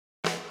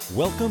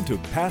Welcome to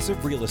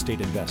Passive Real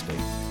Estate Investing,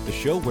 the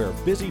show where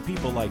busy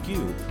people like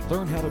you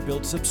learn how to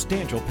build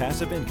substantial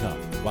passive income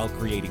while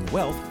creating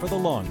wealth for the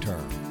long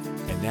term.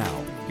 And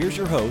now, here's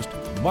your host,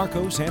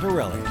 Marco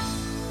Santarelli.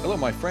 Hello,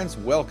 my friends.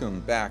 Welcome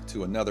back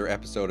to another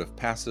episode of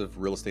Passive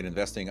Real Estate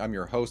Investing. I'm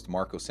your host,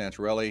 Marco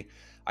Santarelli.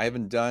 I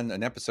haven't done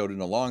an episode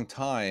in a long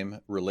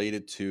time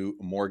related to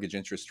mortgage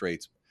interest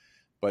rates,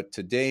 but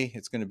today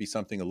it's going to be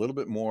something a little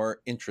bit more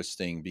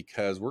interesting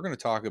because we're going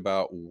to talk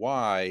about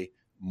why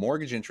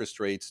mortgage interest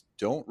rates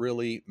don't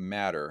really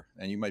matter.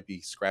 And you might be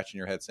scratching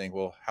your head saying,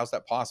 well, how's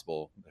that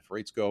possible? If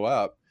rates go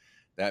up,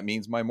 that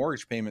means my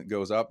mortgage payment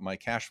goes up, my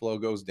cash flow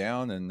goes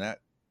down, and that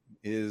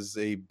is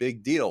a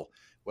big deal.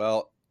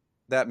 Well,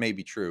 that may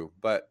be true,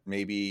 but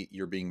maybe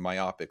you're being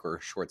myopic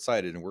or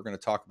short-sighted, and we're going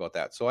to talk about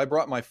that. So I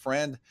brought my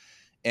friend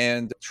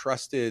and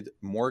trusted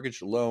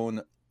mortgage loan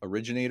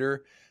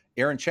originator,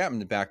 Aaron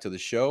Chapman, back to the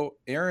show.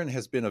 Aaron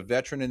has been a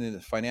veteran in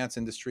the finance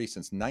industry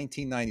since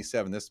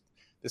 1997.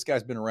 This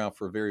guy's been around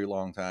for a very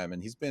long time,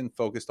 and he's been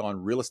focused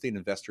on real estate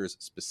investors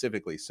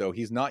specifically. So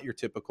he's not your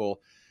typical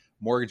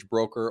mortgage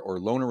broker or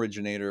loan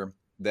originator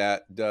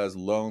that does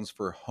loans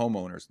for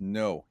homeowners.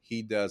 No,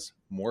 he does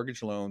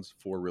mortgage loans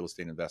for real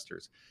estate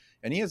investors.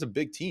 And he has a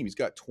big team. He's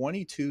got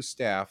 22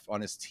 staff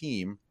on his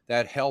team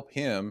that help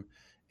him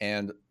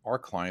and our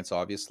clients,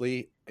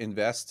 obviously,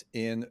 invest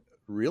in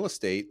real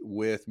estate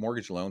with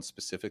mortgage loans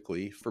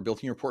specifically for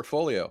building your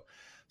portfolio.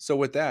 So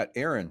with that,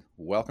 Aaron,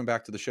 welcome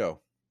back to the show.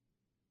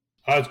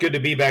 Oh, it's good to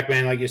be back,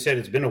 man. Like you said,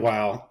 it's been a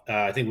while.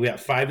 I think we have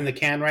 5 in the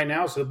can right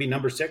now, so it'll be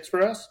number 6 for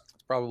us.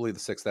 It's probably the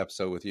 6th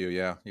episode with you.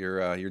 Yeah,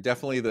 you're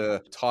definitely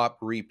the top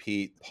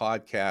repeat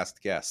podcast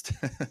guest.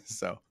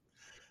 So,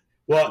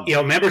 well,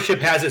 membership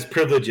has its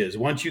privileges.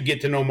 Once you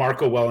get to know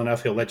Marco well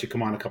enough, he'll let you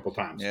come on a couple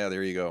times. Yeah,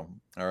 there you go.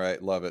 All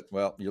right, love it.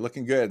 Well, you're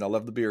looking good. I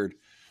love the beard.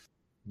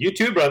 You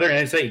too, brother. And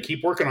I say,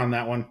 keep working on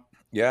that one.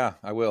 Yeah,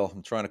 I will.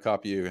 I'm trying to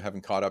copy you. I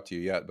haven't caught up to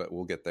you yet, but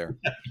we'll get there.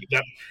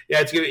 Yeah,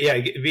 it's good. Yeah.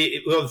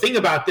 Well, the thing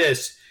about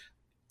this,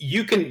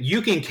 you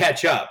can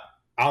catch up.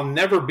 I'll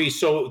never be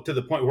so to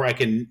the point where I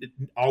can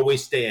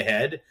always stay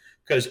ahead,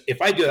 because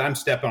if I do it, I'm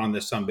stepping on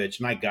this sumbitch,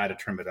 and I got to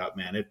trim it up,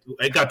 man.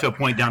 It got to a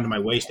point down to my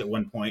waist at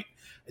one point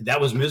that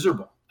was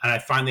miserable, and I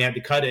finally had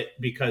to cut it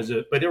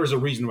but there was a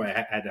reason why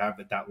I had to have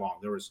it that long.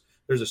 There's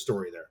a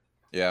story there.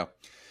 Yeah.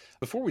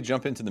 Before we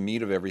jump into the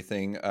meat of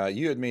everything,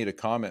 you had made a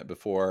comment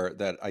before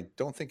that I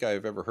don't think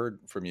I've ever heard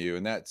from you,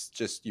 and that's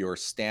just your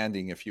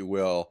standing, if you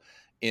will,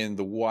 in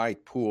the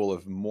wide pool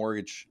of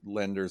mortgage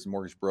lenders,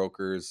 mortgage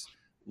brokers,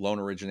 loan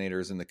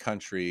originators in the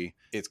country.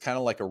 It's kind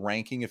of like a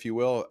ranking, if you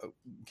will.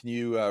 Can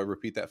you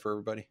repeat that for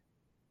everybody?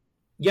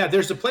 Yeah,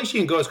 there's a place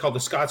you can go. It's called the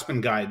Scotsman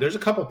Guide. There's a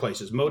couple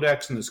places,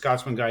 Modex and the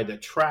Scotsman Guide,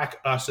 that track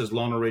us as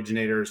loan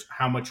originators,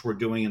 how much we're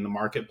doing in the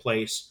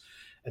marketplace.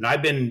 And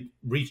I've been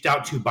reached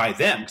out to by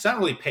them because I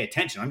don't really pay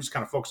attention. I'm just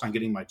kind of focused on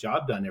getting my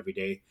job done every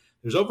day.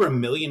 There's over 1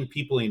 million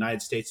people in the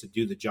United States that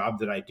do the job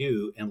that I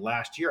do. And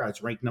last year, I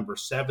was ranked number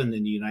 7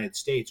 in the United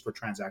States for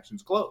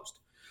transactions closed.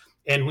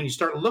 And when you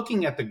start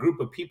looking at the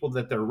group of people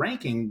that they're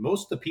ranking,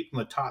 most of the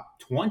people in the top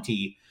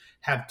 20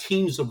 have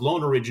teams of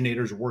loan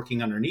originators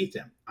working underneath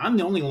them. I'm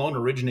the only loan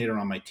originator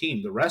on my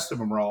team. The rest of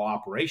them are all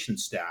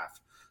operations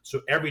staff.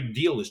 So every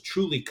deal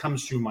truly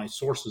comes through my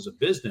sources of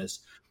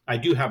business. I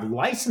do have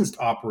licensed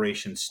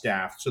operations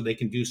staff so they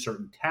can do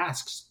certain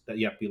tasks that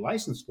you have to be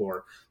licensed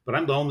for, but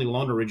I'm the only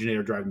loan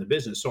originator driving the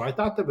business. So I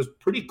thought that was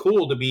pretty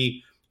cool to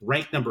be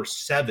ranked number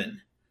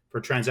 7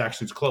 for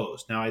transactions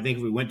closed. Now, I think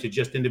if we went to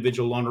just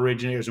individual loan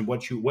originators and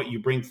what you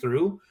bring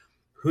through,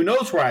 who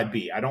knows where I'd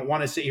be? I don't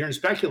want to sit here and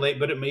speculate,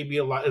 but it may be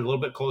a little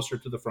bit closer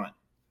to the front.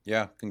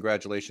 Yeah,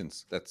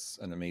 congratulations. That's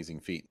an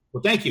amazing feat.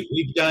 Well, thank you.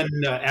 We've done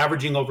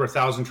averaging over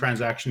 1,000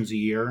 transactions a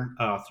year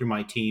through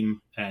my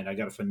team, and I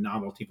got a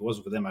phenomenal team. If it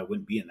wasn't for them, I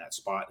wouldn't be in that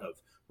spot of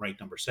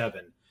ranked number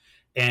 7.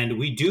 And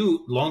we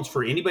do loans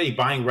for anybody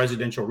buying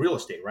residential real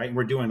estate, right? And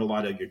we're doing a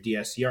lot of your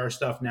DSCR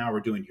stuff now.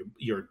 We're doing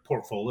your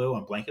portfolio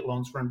and blanket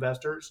loans for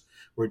investors.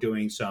 We're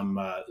doing some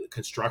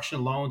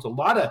construction loans, a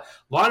lot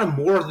of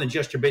more than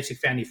just your basic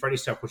Fannie Freddie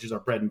stuff, which is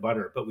our bread and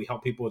butter. But we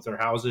help people with their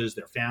houses,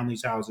 their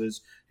families' houses,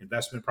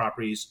 investment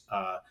properties,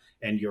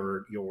 and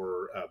your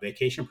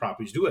vacation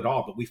properties. Do it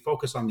all, but we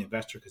focus on the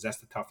investor because that's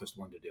the toughest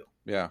one to do.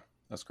 Yeah,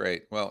 that's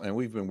great. Well, and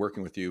we've been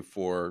working with you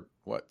for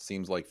what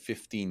seems like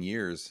 15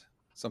 years,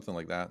 something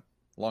like that.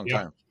 Long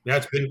time. Yeah,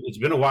 it's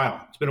been a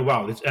while. It's been a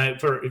while.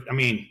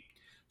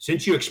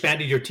 Since you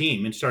expanded your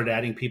team and started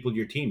adding people to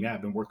your team,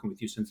 I've been working with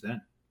you since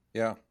then.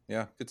 Yeah,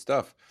 good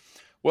stuff.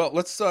 Well,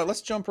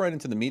 let's jump right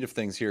into the meat of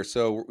things here.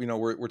 So,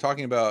 we're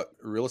talking about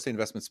real estate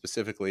investment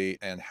specifically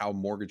and how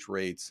mortgage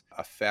rates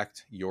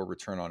affect your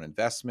return on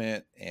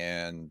investment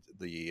and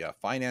the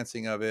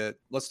financing of it.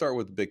 Let's start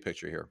with the big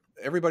picture here.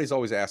 Everybody's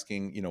always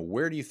asking,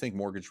 where do you think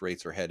mortgage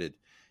rates are headed?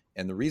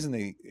 And the reason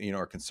they,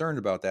 are concerned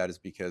about that is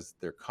because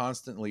they're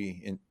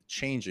constantly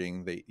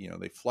changing. They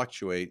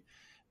fluctuate,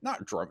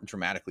 not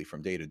dramatically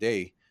from day to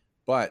day,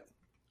 but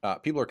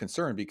people are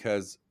concerned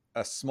because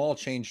a small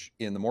change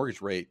in the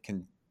mortgage rate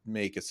can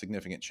make a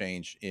significant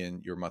change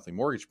in your monthly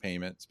mortgage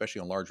payment,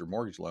 especially on larger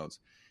mortgage loans.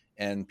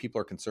 and people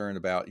are concerned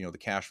about, the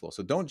cash flow.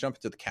 So don't jump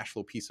into the cash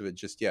flow piece of it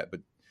just yet, but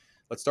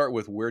let's start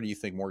with, where do you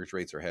think mortgage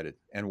rates are headed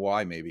and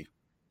why, maybe?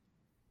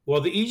 Well,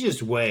 the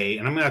easiest way,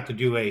 and I'm going to have to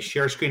do a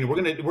share screen.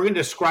 We're going to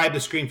describe the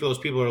screen for those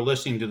people who are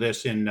listening to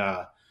this in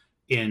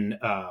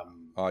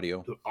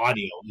Audio,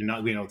 and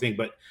not thing.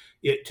 But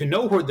to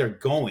know where they're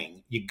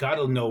going, you got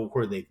to know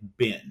where they've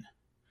been.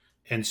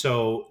 And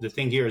so the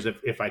thing here is,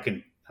 if I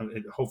can,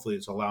 hopefully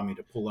it's allowing me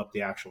to pull up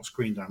the actual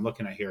screen that I'm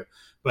looking at here.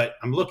 But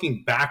I'm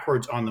looking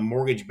backwards on the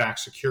mortgage-backed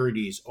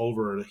securities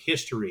over the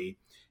history.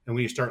 And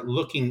when you start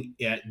looking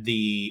at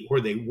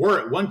where they were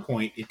at one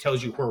point, it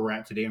tells you where we're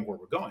at today and where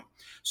we're going.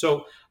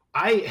 So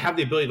I have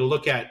the ability to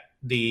look at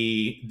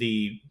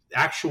the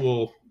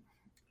actual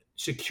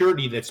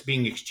security that's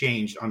being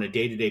exchanged on a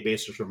day-to-day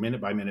basis or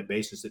minute-by-minute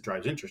basis that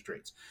drives interest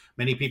rates.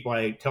 Many people,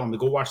 I tell them to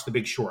go watch The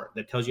Big Short.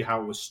 That tells you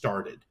how it was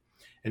started.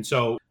 And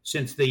so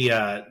since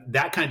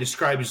that kind of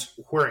describes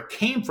where it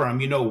came from,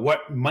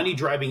 what money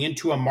driving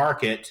into a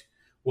market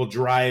will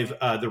drive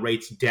the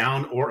rates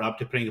down or up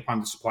depending upon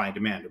the supply and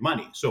demand of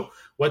money. So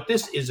what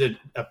this is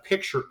a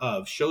picture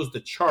of shows the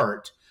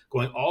chart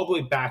going all the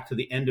way back to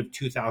the end of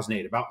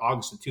 2008, about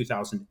August of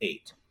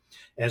 2008.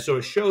 And so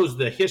it shows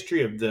the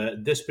history of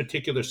this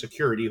particular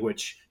security,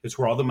 which is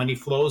where all the money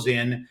flows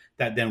in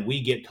that then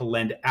we get to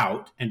lend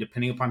out. And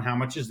depending upon how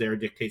much is there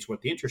dictates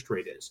what the interest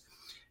rate is.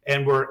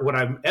 And what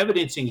I'm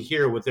evidencing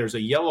here there's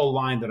a yellow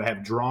line that I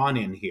have drawn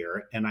in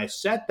here. And I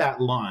set that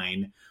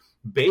ernst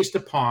based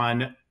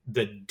upon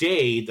the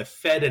day the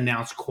Fed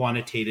announced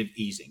quantitative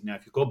easing. Now,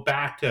 if you go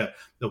back to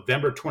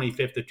November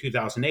 25th of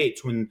 2008,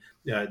 it's when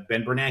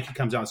Ben Bernanke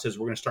comes out and says,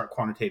 we're going to start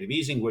quantitative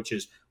easing, which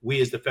is we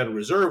as the Federal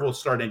Reserve will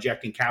start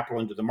injecting capital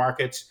into the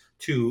markets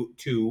to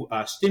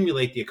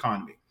stimulate the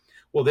economy.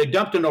 Well, they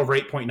dumped in over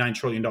 $8.9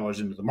 trillion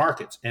into the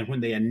markets. And when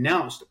they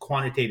announced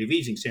quantitative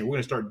easing, saying we're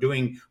going to start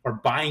doing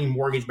or buying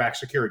mortgage-backed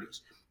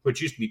securities,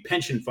 which used to be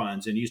pension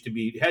funds and used to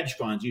be hedge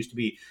funds, used to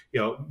be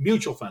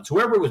mutual funds.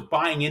 Whoever was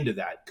buying into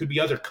that, could be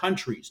other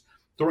countries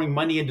throwing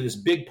money into this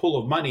big pool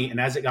of money.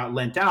 And as it got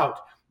lent out,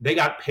 they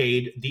got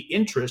paid the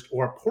interest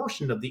or a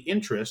portion of the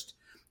interest.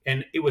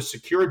 And it was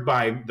secured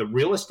by the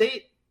real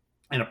estate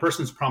and a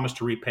person's promise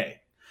to repay.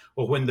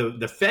 Well, when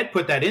the Fed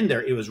put that in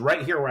there, it was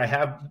right here where I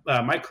have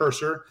my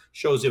cursor,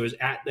 shows it was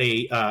at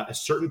a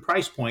certain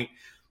price point.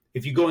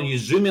 If you go and you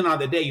zoom in on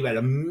the day, you had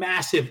a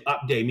massive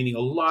up day, meaning a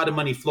lot of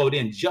money flowed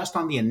in just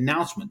on the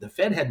announcement. The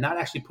Fed had not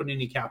actually put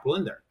any capital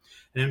in there.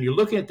 And when you're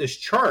looking at this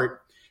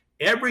chart,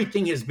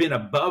 everything has been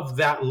above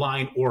that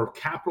line, or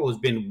capital has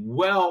been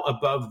well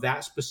above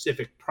that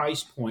specific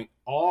price point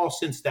all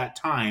since that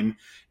time.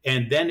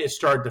 And then it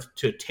started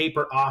to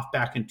taper off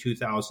back in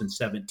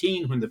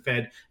 2017 when the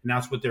Fed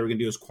announced what they were going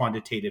to do is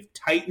quantitative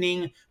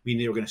tightening,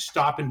 meaning they were going to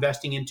stop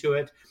investing into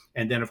it.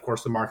 And then, of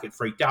course, the market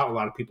freaked out. A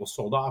lot of people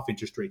sold off.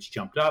 Interest rates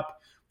jumped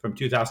up from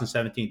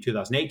 2017 to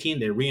 2018.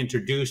 They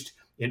reintroduced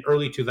in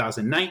early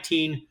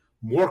 2019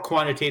 more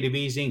quantitative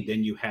easing.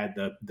 Then you had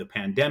the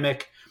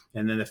pandemic.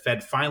 And then the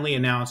Fed finally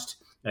announced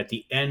at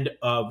the end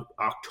of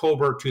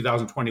October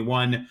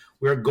 2021,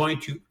 we're going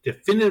to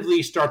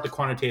definitively start the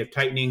quantitative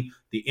tightening.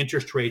 The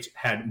interest rates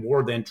had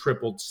more than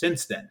tripled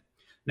since then.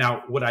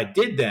 Now, what I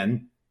did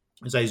then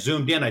is I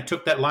zoomed in. I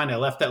took that line. I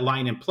left that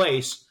line in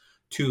place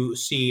to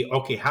see,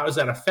 okay, how has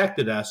that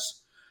affected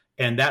us?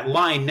 And that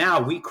line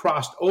now, we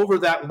crossed over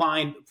that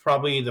line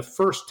probably the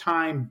first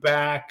time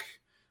back.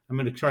 I'm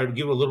going to try to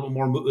give a little bit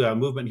more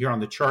movement here on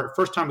the chart.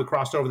 First time we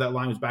crossed over that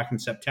line was back in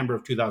September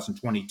of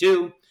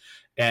 2022.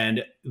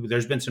 And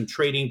there's been some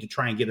trading to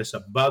try and get us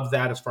above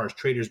that as far as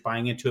traders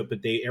buying into it. But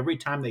every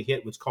time they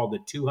hit what's called the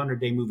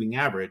 200-day moving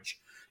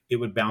average, it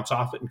would bounce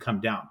off it and come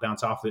down,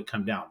 bounce off of it,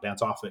 come down,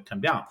 bounce off of it,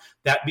 come down.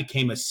 That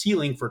became a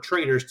ceiling for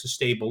traders to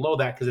stay below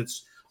that because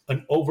it's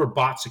an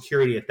overbought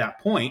security at that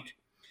point.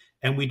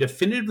 And we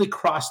definitively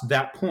crossed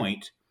that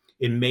point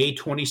in May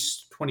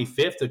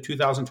 25th of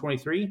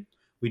 2023.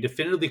 We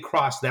definitively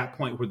crossed that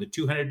point where the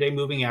 200-day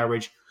moving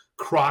average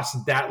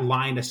crossed that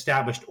line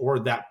established, or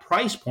that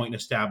price point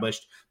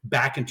established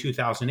back in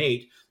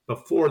 2008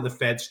 before the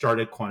Fed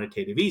started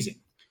quantitative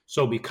easing.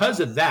 So because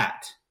of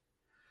that,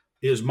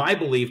 it is my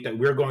belief that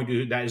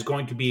that is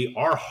going to be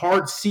our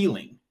hard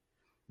ceiling,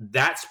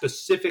 that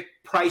specific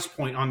price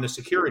point on the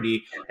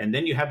security. And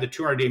then you have the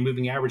 200-day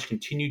moving average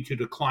continue to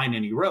decline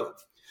and erode.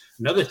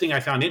 Another thing I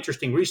found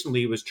interesting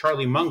recently was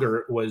Charlie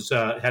Munger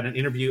had an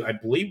interview, I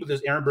believe,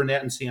 with Aaron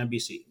Burnett and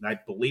CNBC. And I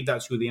believe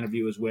that's who the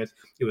interview was with.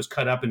 It was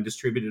cut up and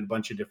distributed a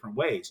bunch of different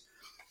ways.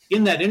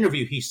 In that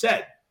interview, he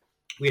said,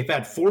 we have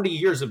had 40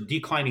 years of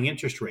declining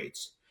interest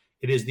rates.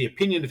 It is the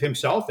opinion of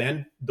himself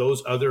and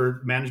those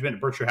other management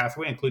at Berkshire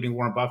Hathaway, including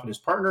Warren Buffett, his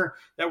partner,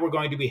 that we're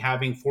going to be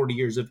having 40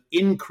 years of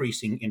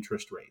increasing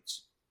interest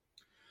rates.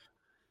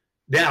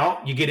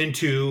 Now you get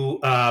into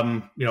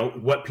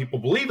what people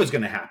believe is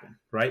going to happen,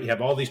 right? You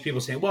have all these people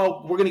saying,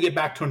 well, we're going to get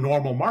back to a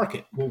normal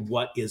market. Well,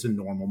 what is a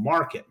normal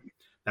market?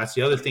 That's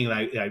the other thing that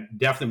I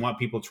definitely want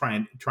people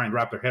to try and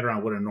wrap their head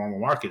around what a normal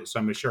market is. So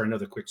I'm going to share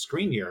another quick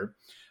screen here.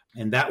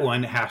 And that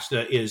one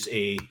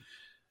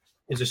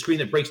is a screen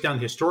that breaks down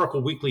the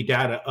historical weekly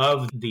data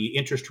of the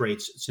interest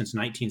rates since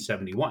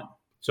 1971.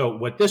 So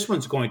what this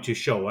one's going to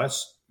show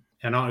us,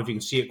 and I don't know if you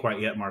can see it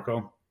quite yet,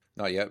 Marco.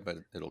 Not yet, but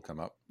it'll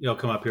come up. It'll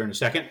come up here in a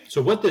second. So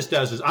what this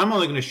does is I'm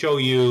only going to show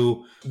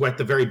you at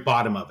the very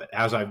bottom of it,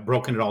 as I've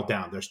broken it all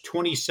down. There's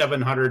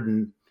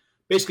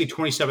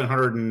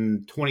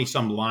 2,720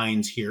 some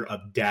lines here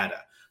of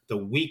data. The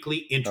weekly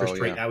interest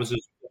rate, as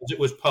it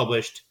was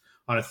published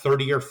on a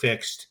 30-year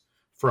fixed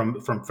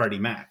from Freddie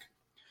Mac.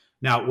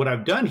 Now, what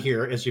I've done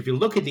here is if you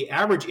look at the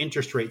average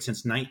interest rate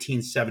since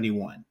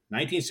 1971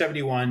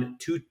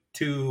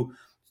 to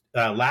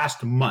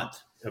last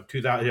month of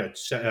June of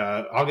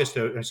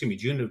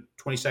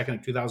 22nd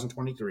of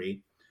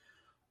 2023,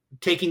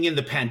 taking in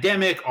the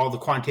pandemic, all the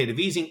quantitative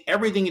easing,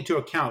 everything into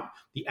account,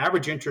 the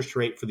average interest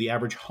rate for the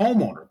average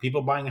homeowner,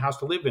 people buying a house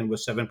to live in,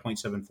 was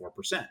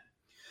 7.74%.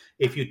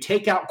 If you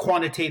take out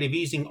quantitative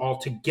easing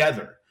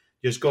altogether,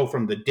 just go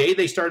from the day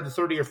they started the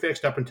 30-year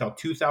fixed up until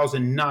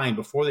 2009,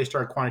 before they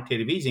started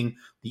quantitative easing,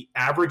 the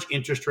average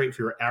interest rate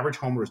for your average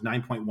homeowner is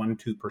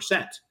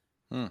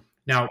 9.12%.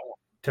 Now,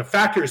 to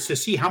factor is to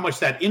see how much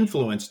that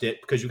influenced it,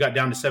 because you got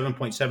down to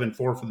 7.74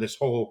 for this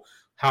whole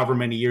however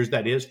many years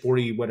that is,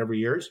 40 whatever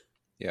years.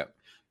 Yeah.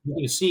 You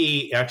can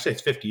see, actually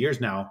it's 50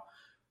 years now.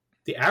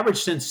 The average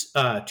since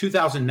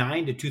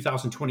 2009 to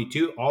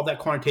 2022, all that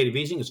quantitative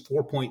easing is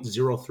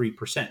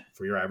 4.03%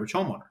 for your average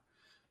homeowner.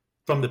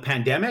 From the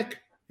pandemic,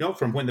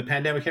 from when the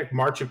pandemic hit,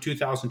 March of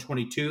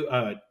 2020 till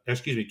the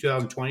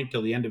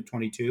end of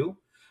 22,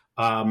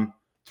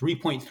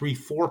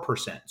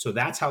 3.34%. So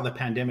that's how the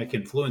pandemic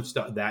influenced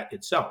that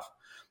itself.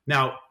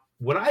 Now,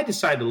 what I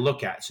decided to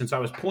look at, since I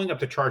was pulling up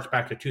the charts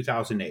back to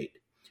 2008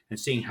 and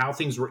seeing how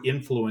things were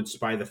influenced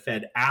by the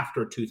Fed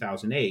after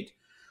 2008,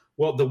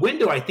 well, the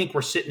window I think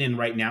we're sitting in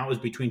right now is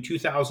between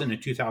 2000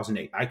 and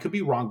 2008. I could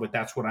be wrong, but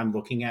that's what I'm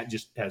looking at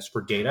just as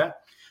for data.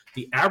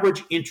 The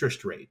average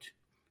interest rate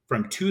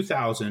from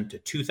 2000 to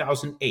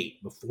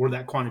 2008, before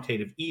that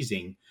quantitative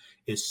easing,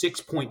 is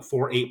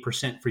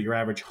 6.48% for your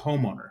average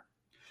homeowner.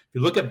 If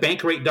you look at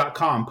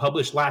bankrate.com,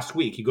 published last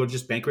week, you go to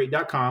just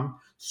bankrate.com,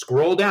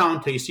 scroll down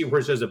until you see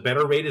where it says a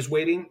better rate is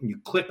waiting, and you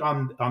click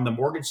on the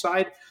mortgage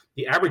side.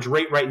 The average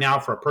rate right now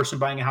for a person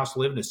buying a house to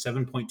live in is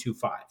 7.25.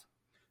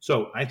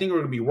 So I think we're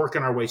going to be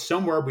working our way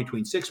somewhere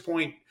between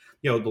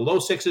the low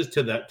sixes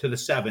to the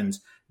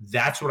sevens.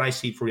 That's what I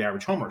see for the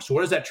average homeowner. So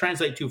what does that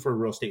translate to for a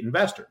real estate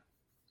investor?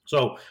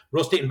 So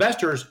real estate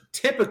investors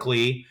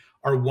typically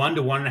are 1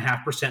 to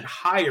 1.5%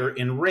 higher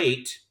in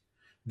rate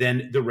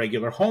than the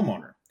regular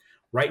homeowner.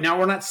 Right now,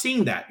 we're not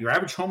seeing that. Your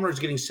average homeowner is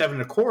getting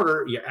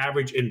 7.25. Your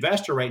average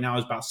investor right now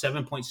is about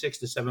 7.6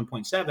 to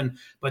 7.7,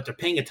 but they're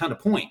paying a ton of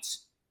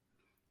points.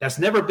 That's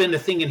never been a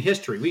thing in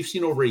history. We've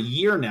seen over a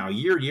year now,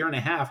 year and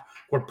a half,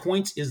 where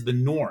points is the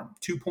norm,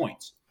 2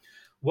 points.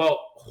 Well,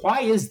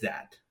 why is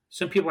that?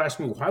 Some people ask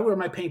me, why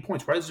am I paying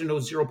points? Why is there no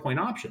 0-point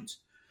options?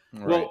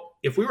 Right. Well,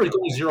 if we were to go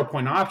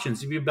 0-point options,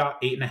 it'd be about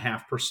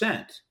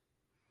 8.5%.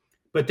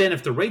 But then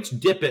if the rates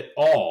dip at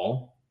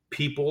all,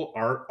 people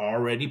are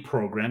already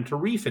programmed to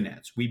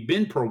refinance. We've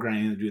been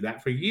programming to do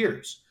that for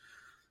years.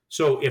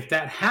 So if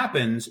that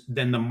happens,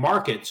 then the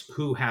markets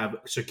who have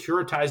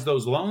securitized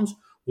those loans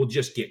will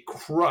just get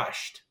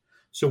crushed.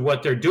 So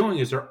what they're doing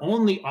is they're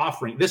only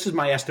offering, this is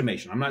my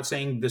estimation. I'm not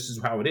saying this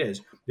is how it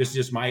is. This is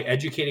just my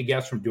educated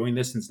guess from doing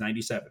this since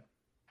 97.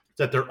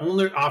 That they're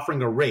only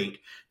offering a rate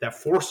that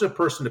forces a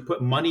person to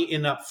put money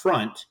in up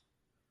front,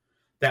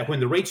 that when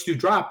the rates do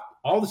drop,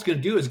 all it's going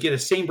to do is get the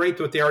same rate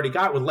that they already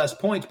got with less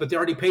points, but they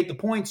already paid the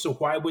points. So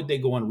why would they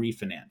go and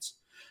refinance?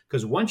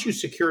 Because once you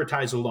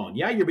securitize a loan,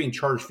 you're being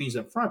charged fees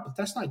up front, but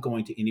that's not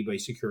going to anybody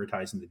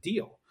securitizing the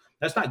deal.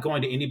 That's not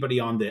going to anybody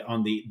on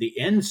the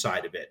end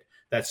side of it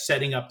that's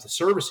setting up the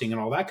servicing and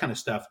all that kind of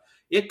stuff.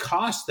 It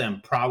costs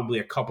them probably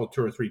a couple,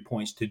 2 or 3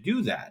 points to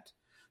do that.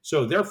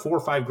 So they're $4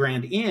 or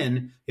 $5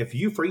 in. If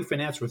you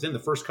refinance within the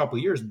first couple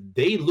of years,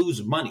 they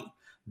lose money.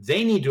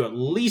 They need to at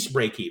least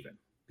break even.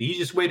 The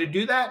easiest way to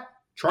do that,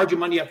 charge your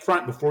money up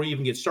front before you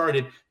even get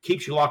started,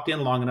 keeps you locked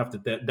in long enough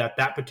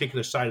that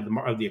particular side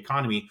of the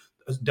economy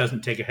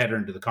doesn't take a header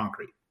into the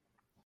concrete.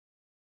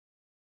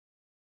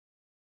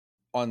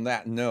 On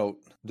that note,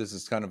 this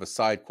is kind of a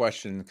side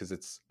question because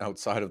it's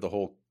outside of the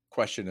whole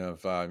question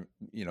of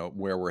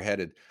where we're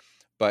headed.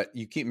 But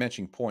you keep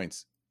mentioning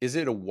points. Is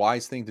it a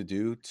wise thing to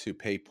do to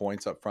pay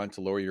points up front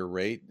to lower your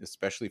rate,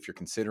 especially if you're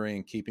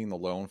considering keeping the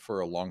loan for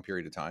a long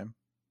period of time?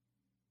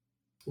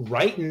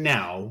 Right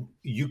now,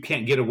 you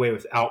can't get away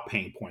without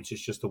paying points.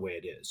 It's just the way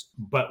it is.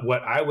 But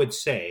what I would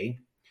say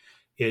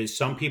is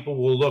some people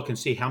will look and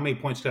see how many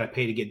points could I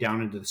pay to get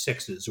down into the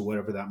sixes or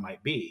whatever that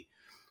might be.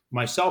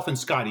 Myself and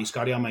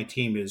Scotty on my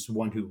team is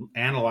one who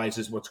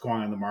analyzes what's going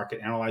on in the market,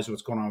 analyzes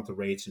what's going on with the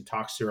rates, and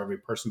talks to every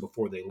person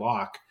before they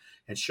lock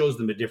and shows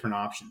them the different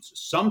options.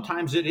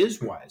 Sometimes it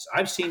is wise.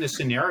 I've seen a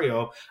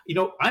scenario,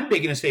 I'm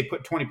big to say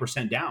put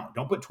 20% down.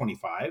 Don't put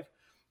 25.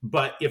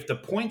 But if the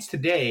points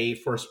today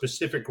for a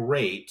specific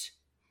rate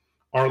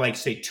are like,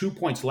 say, 2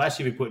 points less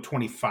if you put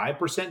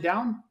 25%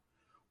 down,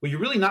 Well, you're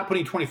really not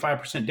putting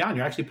 25% down.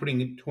 You're actually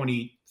putting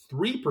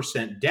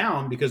 23%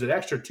 down because that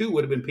extra two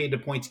would have been paid to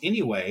points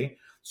anyway.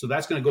 So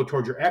that's going to go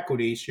towards your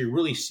equity. So you're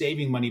really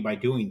saving money by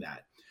doing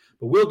that.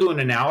 But we'll do an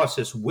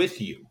analysis with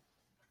you.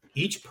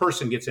 Each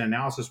person gets an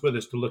analysis with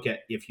us to look at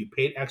if you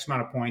paid X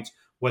amount of points,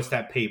 what's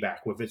that payback?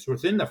 If it's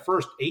within the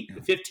first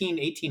 15,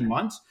 18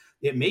 months,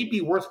 it may be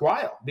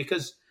worthwhile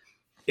because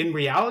in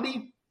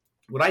reality,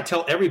 what I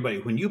tell everybody,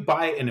 when you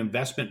buy an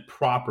investment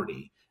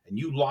property and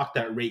you lock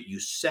that rate, you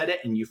set it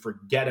and you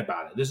forget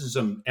about it. This is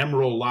some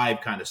Emerald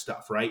Live kind of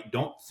stuff, right?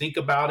 Don't think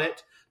about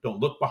it.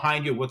 Don't look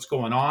behind you, what's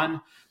going on,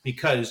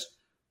 because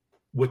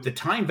with the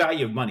time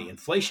value of money,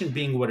 inflation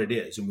being what it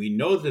is, and we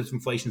know that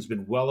inflation has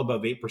been well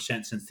above 8%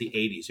 since the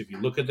 80s. If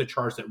you look at the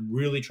charts that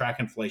really track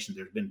inflation,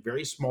 there's been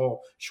very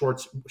small,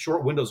 short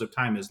windows of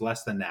time is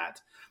less than that,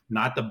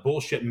 not the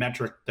bullshit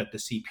metric that the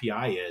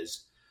CPI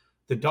is.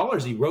 The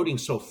dollar's eroding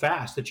so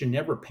fast that you're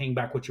never paying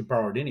back what you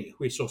borrowed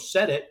anyway. So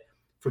set it,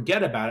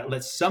 forget about it,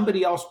 let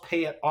somebody else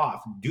pay it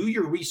off. Do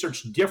your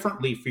research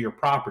differently for your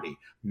property,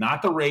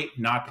 not the rate,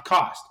 not the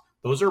cost.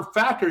 Those are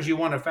factors you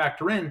want to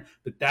factor in,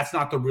 but that's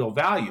not the real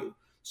value.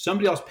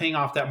 Somebody else paying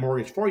off that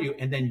mortgage for you,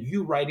 and then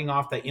you writing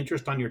off that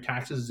interest on your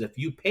taxes as if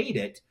you paid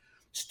it,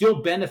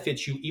 still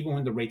benefits you even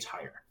when the rate's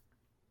higher.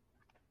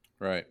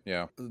 Right.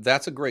 Yeah.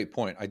 That's a great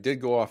point. I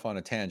did go off on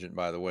a tangent,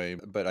 by the way,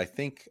 but I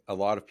think a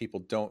lot of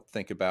people don't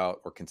think about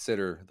or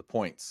consider the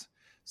points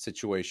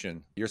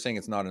situation. You're saying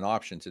it's not an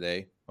option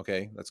today.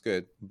 Okay, that's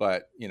good.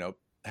 But,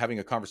 having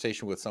a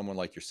conversation with someone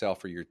like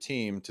yourself or your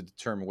team to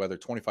determine whether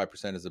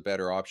 25% is a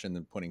better option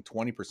than putting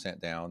 20%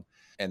 down,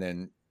 and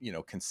then,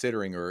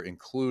 considering or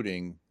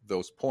including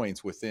those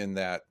points within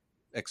that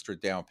extra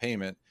down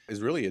payment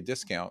is really a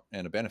discount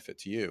and a benefit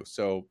to you.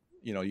 So,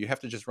 you have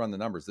to just run the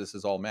numbers. This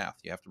is all math.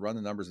 You have to run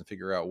the numbers and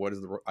figure out what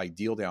is the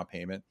ideal down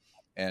payment.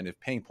 And if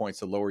paying points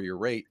to lower your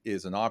rate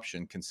is an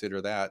option,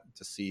 consider that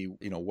to see,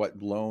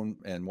 what loan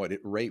and what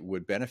rate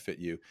would benefit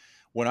you.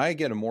 When I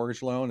get a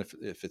mortgage loan,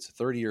 if it's a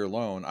 30-year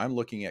loan, I'm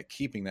looking at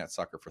keeping that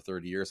sucker for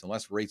 30 years,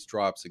 unless rates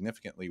drop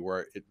significantly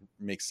where it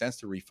makes sense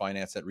to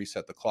refinance that,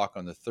 reset the clock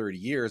on the 30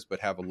 years,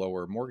 but have a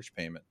lower mortgage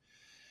payment.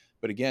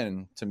 But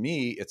again, to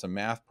me, it's a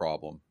math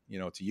problem.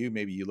 To you,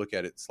 maybe you look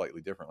at it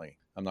slightly differently.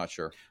 I'm not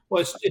sure.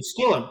 Well, it's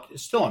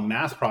still a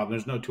math problem.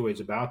 There's no two ways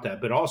about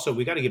that. But also,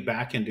 we got to get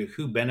back into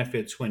who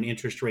benefits when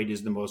interest rate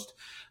is the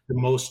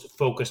most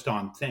focused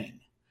on thing.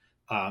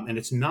 And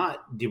it's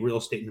not the real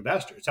estate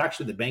investor. It's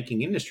actually the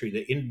banking industry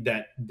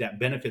that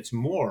benefits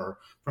more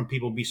from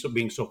people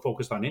being so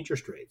focused on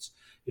interest rates.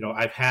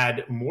 I've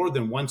had more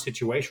than one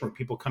situation where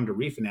people come to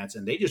refinance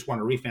and they just want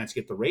to refinance,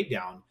 get the rate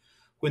down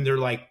when they're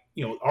like,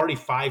 already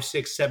 5,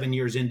 6, 7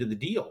 years into the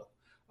deal.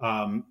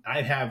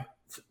 I have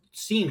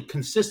seen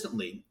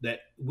consistently that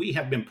we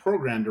have been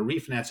programmed to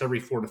refinance every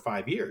 4 to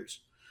 5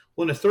 years.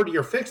 Well, in a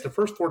 30-year fix, the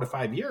first 4 to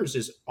 5 years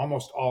is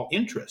almost all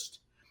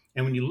interest.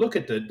 And when you look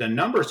at the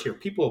numbers here,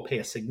 people will pay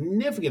a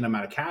significant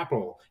amount of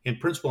capital in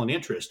principal and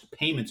interest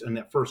payments in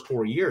that first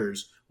 4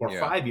 years or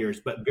 5 years,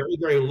 but very,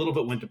 very little of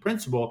it went to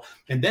principal.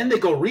 And then they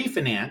go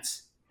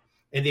refinance,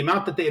 and the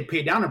amount that they had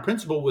paid down in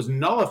principal was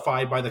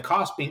nullified by the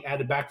cost being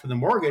added back to the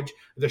mortgage.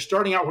 They're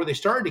starting out where they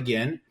started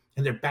again,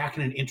 and they're back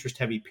in an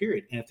interest-heavy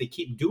period. And if they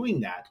keep doing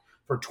that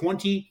for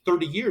 20,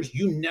 30 years,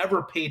 you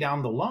never pay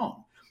down the loan.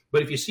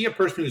 But if you see a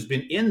person who's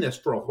been in this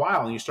for a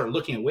while and you start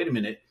looking at, wait a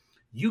minute,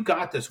 you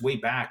got this way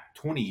back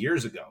 20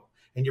 years ago,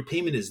 and your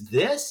payment is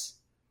this?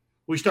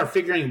 We start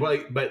figuring,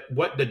 but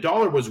what the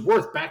dollar was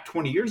worth back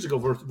 20 years ago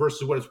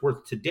versus what it's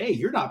worth today,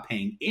 you're not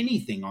paying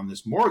anything on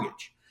this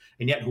mortgage.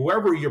 And yet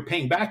whoever you're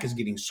paying back is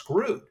getting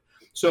screwed.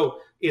 So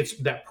it's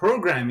that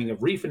programming of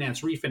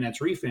refinance.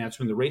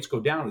 When the rates go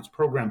down, it's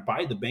programmed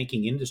by the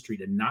banking industry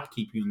to not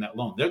keep you in that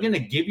loan. They're going to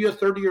give you a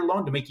 30-year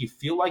loan to make you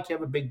feel like you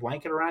have a big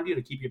blanket around you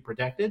to keep you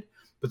protected,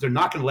 but they're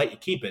not going to let you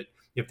keep it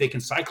if they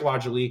can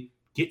psychologically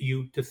get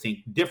you to think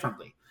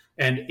differently.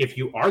 And if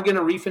you are going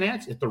to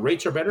refinance, if the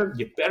rates are better,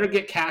 you better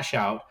get cash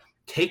out,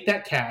 take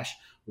that cash,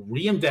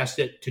 reinvest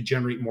it to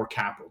generate more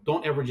capital.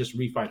 Don't ever just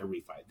refi to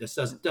refi. This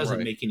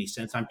doesn't make any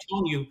sense. I'm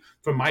telling you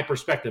from my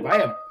perspective,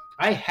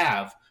 I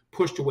have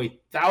pushed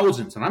away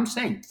thousands, and I'm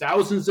saying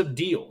thousands of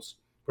deals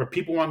where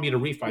people want me to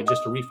refi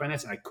just to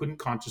refinance, and I couldn't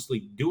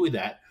consciously do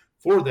that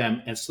for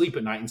them and sleep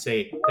at night and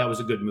say that was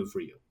a good move for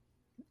you.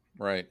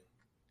 Right.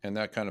 And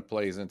that kind of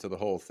plays into the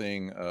whole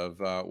thing of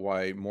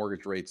why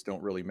mortgage rates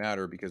don't really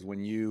matter, because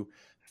when you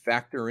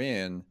factor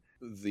in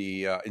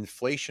the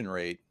inflation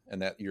rate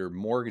and that your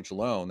mortgage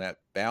loan, that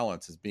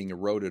balance is being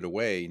eroded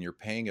away and you're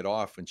paying it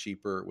off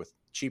with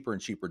cheaper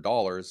and cheaper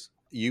dollars,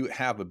 you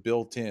have a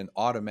built-in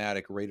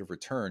automatic rate of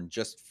return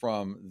just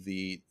from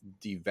the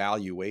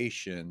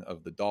devaluation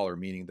of the dollar,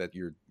 meaning that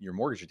your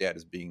mortgage debt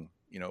is being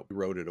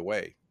eroded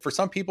away. For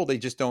some people, they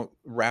just don't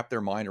wrap their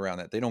mind around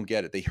that. They don't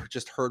get it. They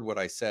just heard what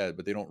I said,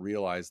 but they don't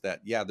realize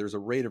that, yeah, there's a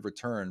rate of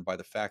return by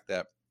the fact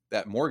that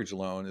that mortgage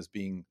loan is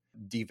being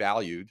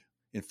devalued,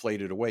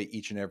 inflated away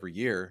each and every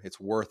year. It's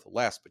worth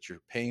less, but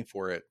you're paying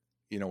for it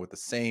with the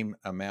same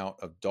amount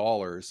of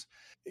dollars.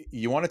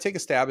 You want to take a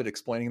stab at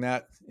explaining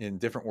that in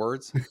different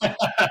words?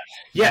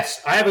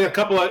 Yes, I have a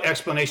couple of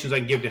explanations I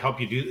can give to help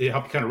you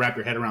kind of wrap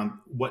your head around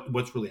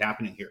what's really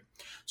happening here.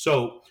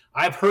 So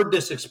I've heard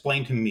this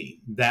explained to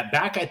me that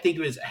back, I think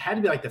it had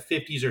to be like the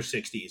 50s or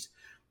 60s,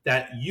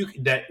 that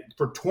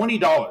for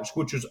 $20,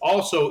 which was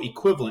also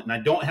equivalent, and I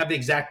don't have the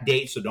exact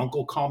date, so don't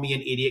go call me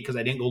an idiot because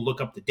I didn't go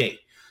look up the date.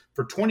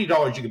 For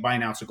 $20, you could buy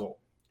an ounce of gold.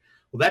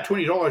 Well, that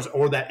 $20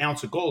 or that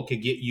ounce of gold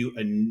could get you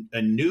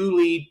a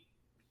newly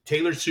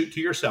tailored suit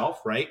to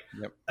yourself, right?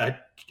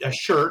 Yep. A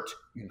shirt,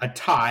 a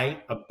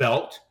tie, a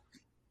belt,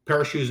 pair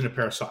of shoes, and a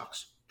pair of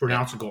socks for an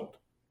ounce of gold.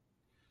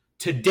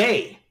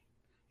 Today,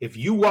 if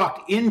you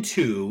walked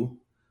into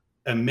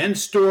a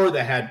men's store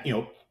that had,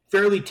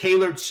 fairly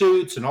tailored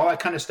suits and all that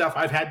kind of stuff,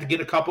 I've had to get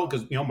a couple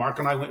because,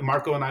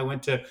 Marco and I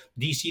went to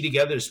DC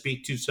together to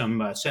speak to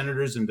some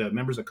senators and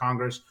members of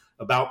Congress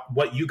about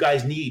what you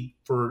guys need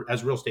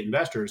as real estate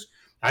investors.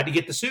 I had to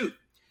get the suit.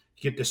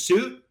 Get the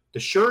suit, the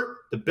shirt,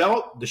 the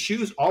belt, the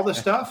shoes, all the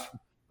stuff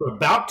for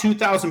about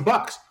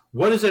 $2,000.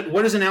 What is it?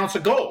 What is an ounce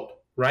of gold,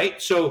 right?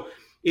 So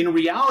in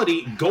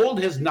reality, gold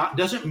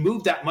doesn't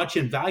move that much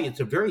in value.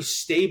 It's a very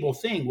stable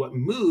thing. What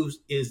moves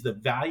is the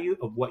value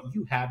of what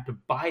you have to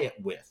buy it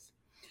with.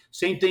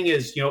 Same thing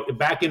as,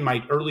 back in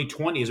my early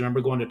 20s, I remember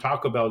going to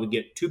Taco Bell to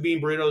get 2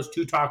 bean burritos,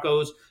 2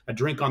 tacos, a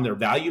drink on their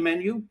value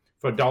menu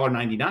for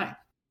 $1.99.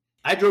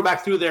 I drove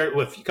back through there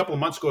a couple of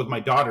months ago with my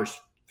daughters.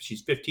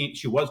 She's 15.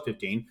 She was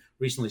 15,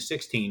 recently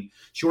 16.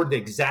 She ordered the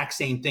exact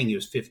same thing. It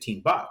was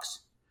 $15.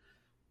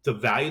 The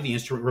value of the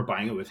instrument we're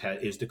buying it with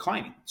is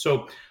declining.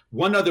 So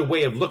one other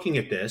way of looking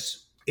at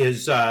this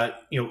is,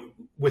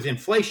 with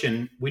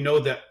inflation, we know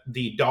that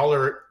the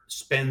dollar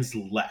spends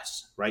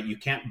less, right? You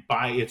can't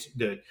buy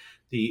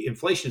the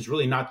inflation is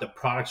really not the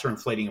products are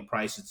inflating in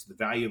price. It's the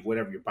value of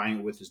whatever you're buying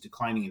it with is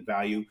declining in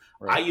value.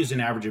 Right. I use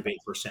an average of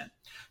 8%.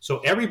 So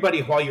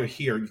everybody, while you're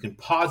here, you can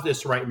pause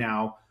this right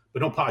now, but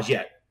don't pause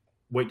yet.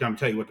 Wait till I'm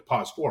telling you what to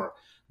pause for.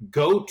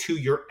 Go to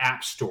your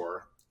app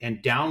store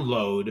and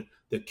download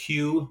the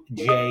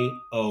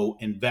QJO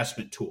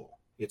investment tool.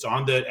 It's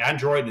on the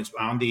Android and it's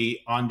on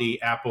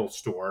the Apple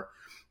store.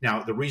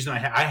 Now, the reason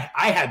I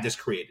had this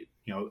created,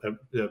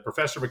 the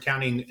professor of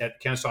accounting at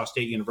Kennesaw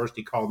State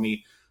University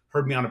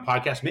heard me on a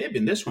podcast, may have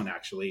been this one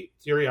actually,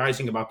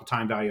 theorizing about the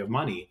time value of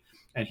money.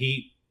 And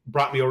he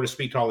brought me over to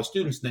speak to all the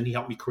students. And then he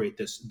helped me create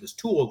this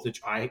tool, which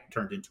I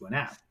turned into an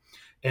app.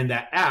 And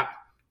that app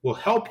will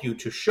help you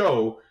to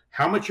show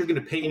how much you're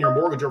going to pay in your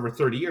mortgage over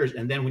 30 years.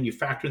 And then when you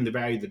factor in the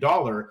value of the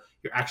dollar,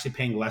 you're actually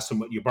paying less than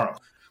what you borrow.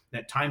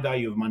 That time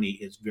value of money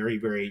is very,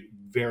 very,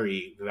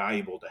 very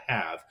valuable to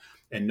have.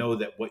 And know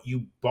that what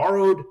you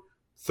borrowed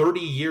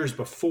 30 years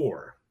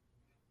before,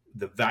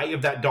 the value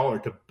of that dollar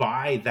to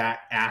buy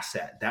that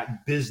asset,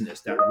 that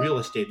business, that real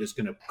estate that's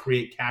going to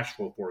create cash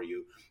flow for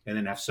you, and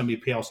then have somebody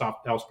else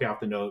pay off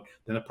the note,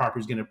 then the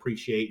property is going to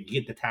appreciate, you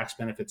get the tax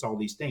benefits, all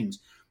these things,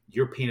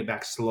 you're paying it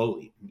back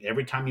slowly.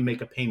 Every time you make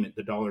a payment,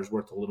 the dollar is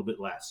worth a little bit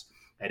less.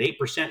 At 8%,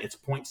 it's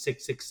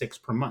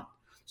 0.666 per month.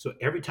 So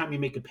every time you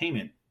make a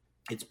payment,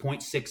 it's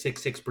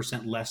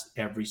 0.666% less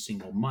every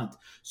single month.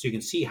 So you can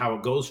see how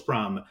it goes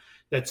from,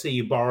 let's say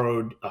you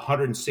borrowed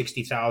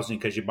 $160,000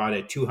 because you bought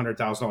a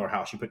 $200,000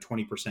 house, you put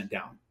 20%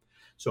 down.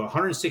 So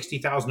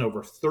 $160,000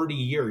 over 30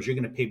 years, you're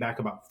going to pay back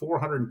about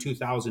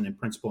 $402,000 in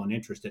principal and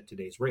interest at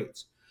today's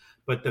rates.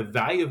 But the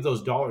value of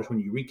those dollars, when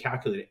you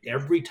recalculate it,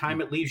 every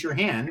time it leaves your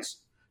hands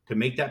to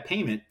make that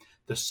payment,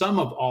 the sum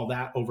of all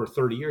that over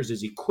 30 years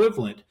is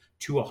equivalent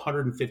to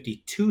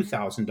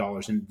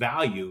 $152,000 in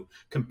value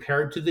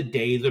compared to the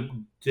day that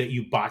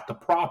you bought the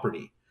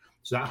property.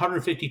 So that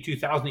 $152,000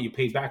 that you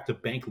paid back, the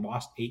bank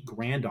lost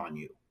 $8,000 on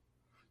you.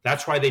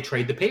 That's why they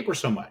trade the paper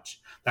so much.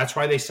 That's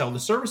why they sell the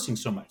servicing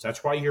so much.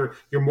 That's why your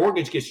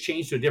mortgage gets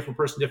changed to a different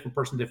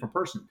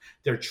person.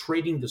 They're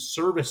trading the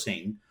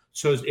servicing.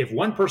 So if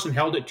one person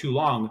held it too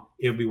long,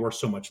 it would be worth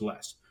so much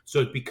less.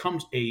 So it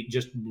becomes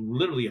just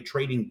literally a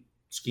trading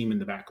scheme in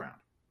the background.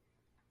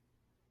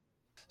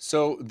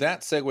 So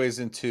that segues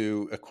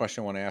into a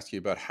question I want to ask you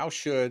about how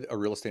should a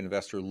real estate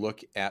investor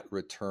look at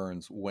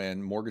returns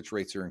when mortgage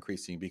rates are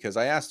increasing? Because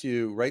I asked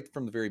you right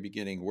from the very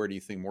beginning, where do you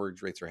think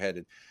mortgage rates are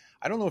headed?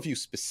 I don't know if you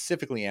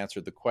specifically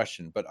answered the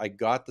question, but I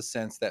got the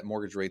sense that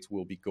mortgage rates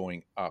will be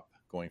going up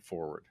going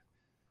forward.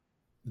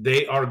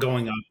 They are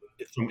going up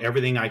from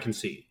everything I can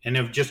see. And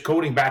if just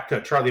quoting back to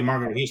Charlie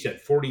Munger, he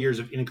said 40 years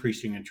of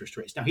increasing interest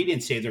rates. Now, he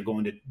didn't say they're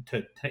going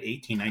to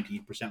 18,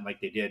 19%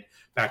 like they did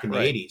back in the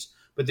 80s,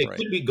 but they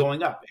could be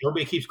going up.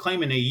 Everybody keeps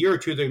claiming a year or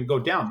two they're going to go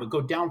down, but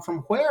go down from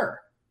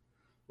where?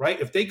 Right?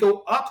 If they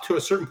go up to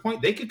a certain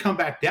point, they could come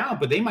back down,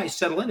 but they might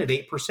settle in at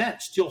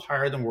 8%, still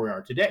higher than where we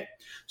are today.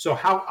 So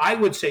how I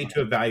would say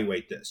to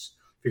evaluate this,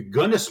 if you're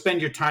going to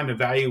spend your time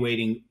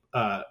evaluating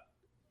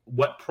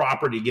what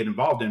property to get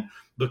involved in,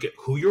 look at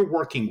who you're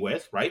working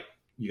with, right?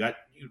 You got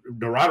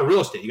Dorado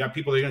Real Estate. You got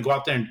people that are going to go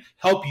out there and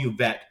help you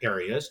vet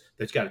areas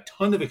that's got a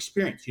ton of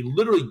experience. You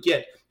literally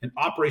get an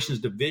operations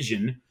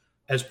division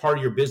as part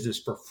of your business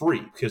for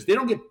free because they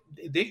don't get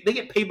they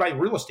get paid by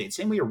real estate,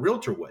 same way a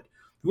realtor would.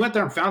 If you went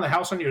there and found the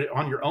house on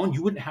your own,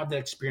 you wouldn't have that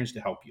experience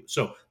to help you.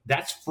 So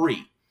that's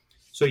free.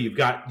 So you've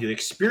got the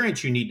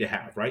experience you need to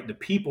have, right? The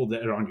people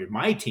that are on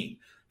my team.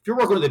 If you're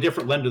working with a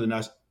different lender than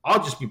us,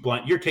 I'll just be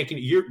blunt.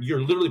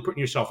 You're literally putting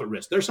yourself at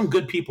risk. There's some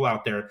good people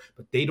out there,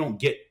 but they don't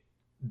get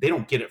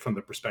it from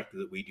the perspective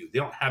that we do. They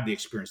don't have the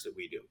experience that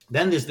we do.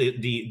 Then there's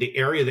the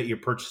area that you're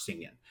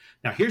purchasing in.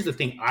 Now, here's the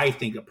thing I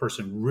think a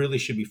person really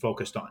should be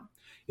focused on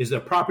is the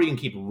property can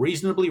keep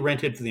reasonably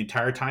rented for the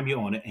entire time you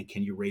own it, and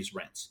can you raise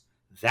rents?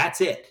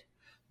 That's it.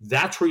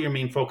 That's where your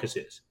main focus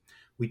is.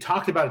 We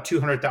talked about a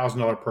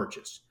 $200,000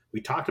 purchase. We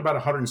talked about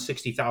a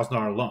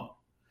 $160,000 loan.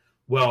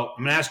 Well,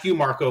 I'm going to ask you,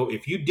 Marco,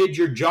 if you did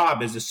your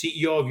job as the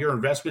CEO of your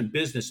investment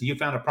business and you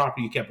found a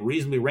property you kept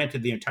reasonably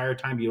rented the entire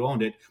time you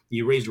owned it,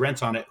 you raised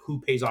rents on it,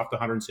 who pays off the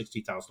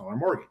 $160,000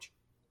 mortgage?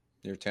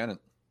 Your tenant.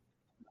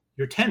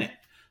 Your tenant.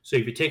 So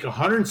if you take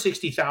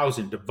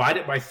 $160,000, divide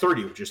it by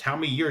 30, which is how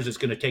many years it's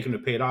going to take them to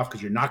pay it off,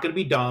 because you're not going to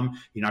be dumb.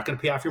 You're not going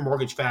to pay off your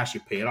mortgage fast.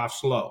 You pay it off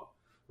slow,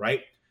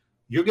 right?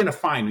 You're going to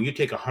find when you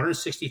take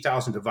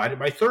 $160,000 divided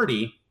by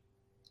 30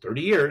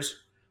 years,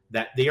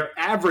 that they are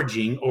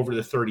averaging over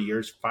the 30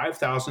 years,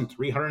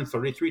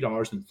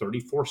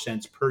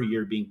 $5,333.34 per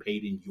year being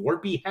paid in your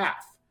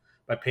behalf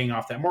by paying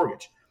off that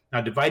mortgage.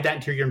 Now divide that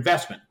into your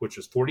investment, which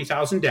was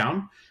 $40,000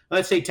 down.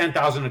 Let's say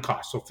 $10,000 it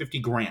cost, so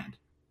 $50,000.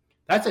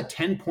 That's a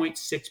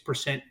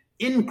 10.6%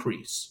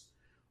 increase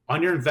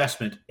on your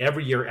investment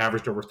every year,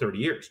 averaged over 30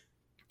 years.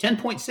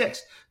 10.6.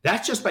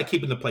 That's just by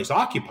keeping the place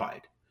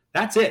occupied.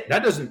 That's it.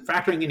 That doesn't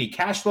factor in any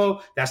cash flow.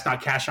 That's not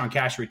cash on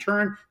cash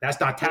return. That's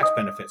not tax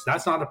benefits.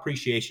 That's not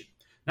appreciation.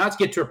 Now let's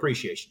get to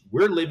appreciation.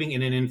 We're living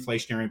in an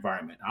inflationary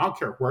environment. I don't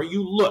care where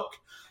you look.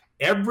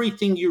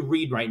 Everything you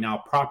read right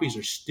now, properties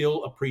are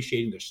still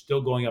appreciating. They're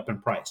still going up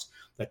in price.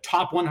 The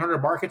top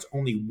 100 markets,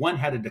 only one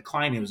had a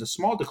decline. It was a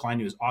small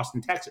decline. It was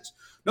Austin, Texas.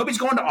 Nobody's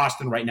going to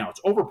Austin right now.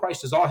 It's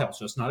overpriced as all hell,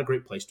 so it's not a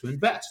great place to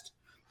invest.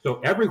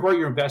 So everywhere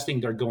you're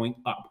investing, they're going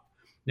up.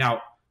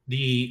 Now,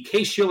 the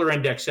Case-Shiller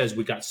Index says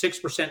we got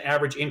 6%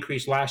 average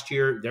increase last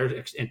year.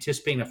 They're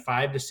anticipating a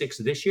 5 to 6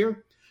 this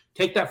year.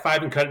 Take that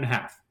 5 and cut it in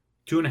half,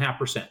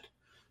 2.5%.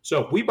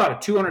 So if we bought a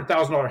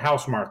 $200,000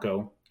 house,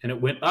 Marco, and it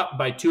went up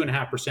by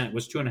 2.5%,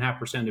 was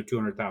 2.5% of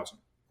 200,000.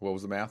 What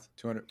was the math?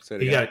 200.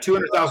 You got a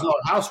 $200,000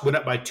 house, went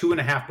up by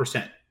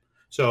 2.5%.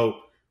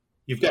 So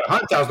you've got a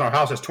 $100,000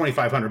 house that's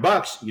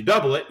 $2,500. You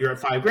double it, you're at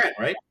 $5,000,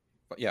 right?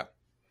 Yeah.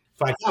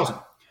 5,000.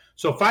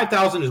 So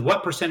 5,000 is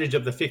what percentage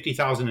of the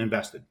 50,000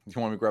 invested? You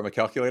want me to grab my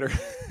calculator? So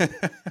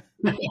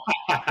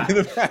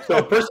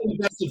a person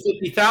invested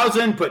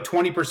 50,000, put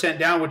 20%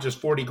 down, which is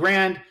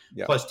 $40,000,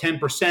 plus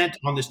 10%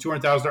 on this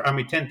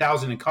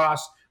 10,000 in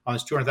costs on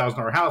this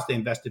 $200,000 house. They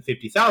invested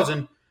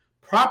 50,000.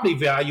 Property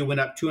value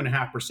went up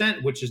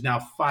 2.5%, which is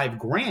now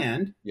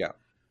 $5,000. Yeah,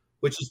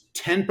 which is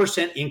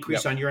 10%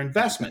 increase on your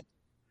investment.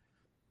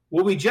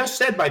 What we just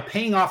said, by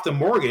paying off the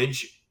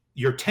mortgage,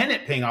 your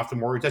tenant paying off the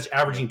mortgage, that's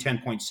averaging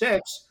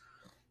 10.6.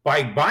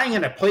 By buying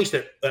in a place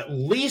that at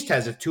least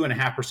has a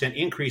 2.5%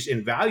 increase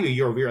in value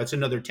year over year, that's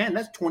another 10.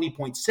 That's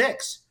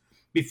 20.6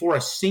 before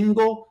a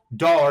single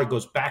dollar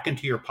goes back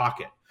into your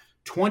pocket.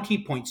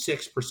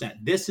 20.6%.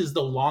 This is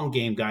the long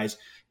game, guys.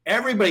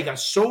 Everybody got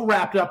so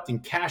wrapped up in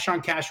cash on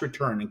cash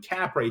return and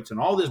cap rates and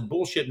all this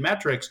bullshit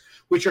metrics,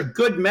 which are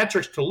good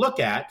metrics to look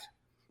at,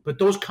 but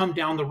those come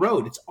down the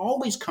road. It's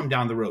always come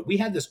down the road. We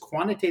had this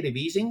quantitative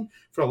easing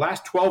for the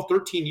last 12,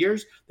 13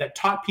 years that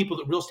taught people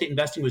that real estate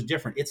investing was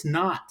different. It's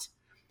not.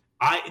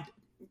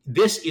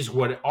 This is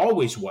what it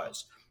always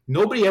was.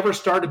 Nobody ever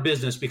started a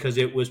business because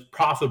it was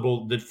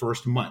profitable the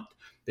first month.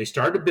 They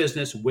started a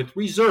business with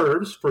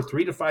reserves for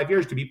 3 to 5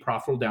 years to be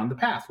profitable down the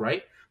path,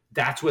 right?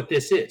 That's what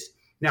this is.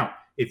 Now,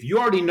 if you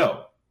already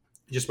know,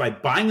 just by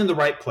buying in the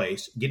right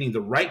place, getting the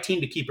right team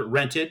to keep it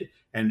rented,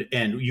 and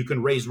you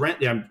can raise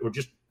rent or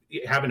just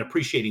have an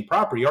appreciating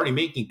property, you're already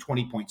making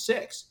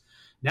 20.6.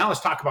 Now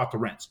let's talk about the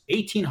rents.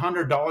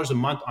 $1,800 a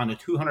month on a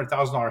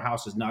 $200,000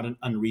 house is not an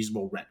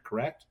unreasonable rent,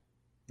 correct?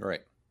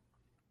 Right.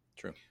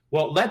 True.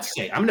 Well, let's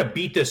say, I'm going to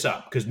beat this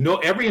up because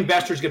every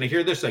investor is going to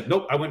hear this like,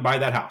 nope, I wouldn't buy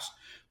that house.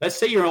 Let's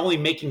say you're only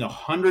making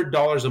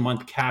 $100 a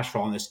month cash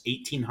flow on this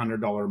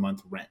 $1,800 a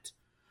month rent.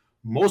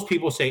 Most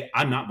people say,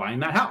 I'm not buying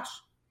that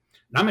house.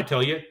 And I'm going to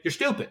tell you, you're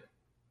stupid.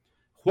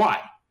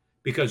 Why?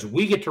 Because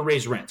we get to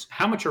raise rents.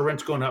 How much are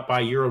rents going up by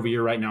year over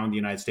year right now in the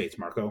United States,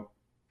 Marco?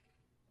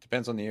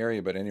 Depends on the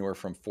area, but anywhere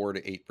from 4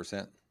 to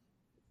 8%.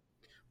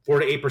 4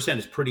 to 8%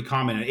 is pretty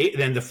common. And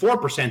then the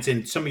 4% is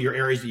in some of your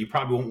areas that you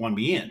probably won't want to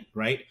be in,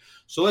 right?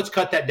 So let's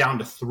cut that down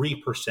to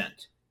 3%. Well,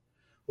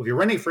 if you're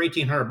renting for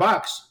 $1,800,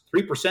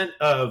 3%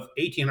 of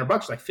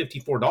 $1,800 is like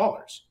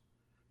 $54.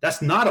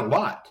 That's not a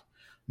lot.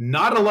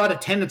 Not a lot of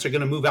tenants are going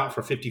to move out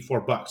for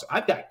 $54.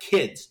 I've got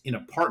kids in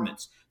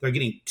apartments that are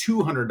getting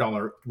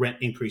 $200 rent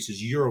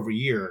increases year over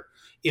year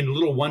in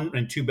little 1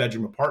 and 2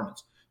 bedroom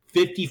apartments.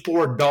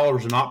 $54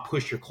 will not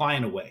push your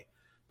client away.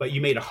 But you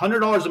made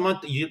 $100 a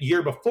month the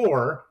year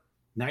before.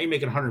 Now you're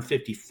making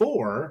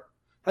 $154.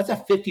 That's a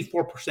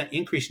 54%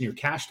 increase in your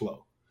cash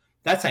flow.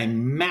 That's a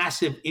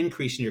massive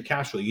increase in your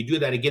cash flow. You do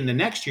that again the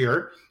next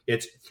year,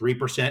 it's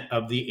 3%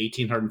 of the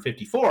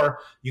 1,854.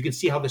 You can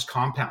see how this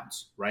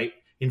compounds, right?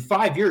 In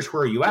 5 years,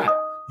 where are you at?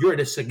 You're at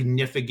a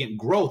significant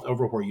growth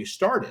over where you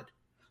started.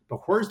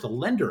 But where's the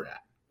lender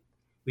at?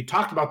 We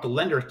talked about the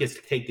lender gets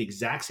to take the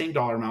exact same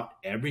dollar amount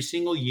every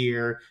single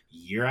year,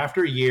 year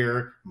after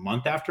year,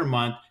 month after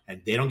month,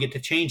 and they don't get to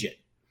change it.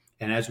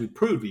 And as we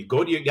proved, you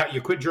got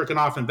your quit jerking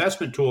off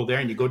investment tool there,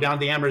 and you go down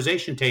the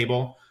amortization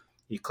table,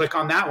 you click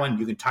on that one,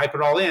 you can type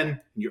it all in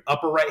your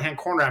upper right-hand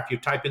corner after you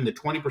type in the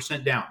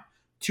 20% down,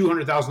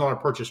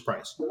 $200,000 purchase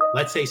price.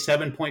 Let's say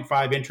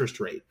 7.5 interest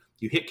rate.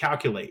 You hit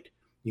calculate.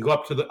 You go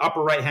up to the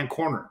upper right-hand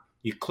corner.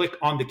 You click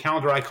on the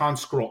calendar icon,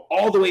 scroll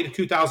all the way to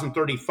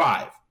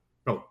 2035.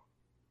 No,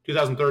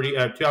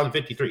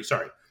 2053,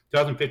 sorry.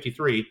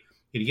 2053.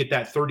 You get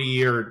that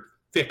 30-year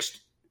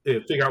fixed,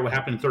 figure out what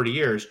happened in 30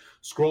 years.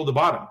 Scroll to the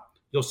bottom.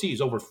 You'll see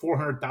it's over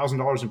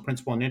 $400,000 in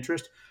principal and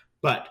interest,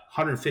 but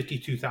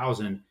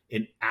 $152,000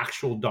 in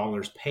actual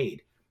dollars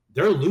paid.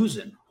 They're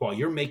losing while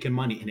you're making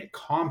money, and it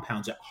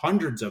compounds at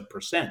hundreds of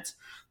percent.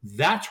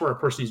 That's where a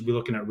person needs to be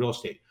looking at real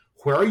estate.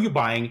 Where are you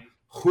buying?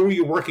 Who are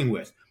you working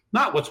with?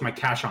 Not what's my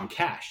cash on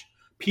cash.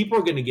 People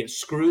are going to get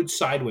screwed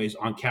sideways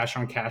on cash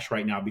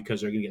right now because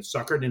they're going to get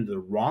suckered into the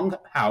wrong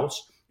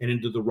house and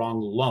into the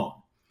wrong loan.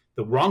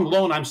 The wrong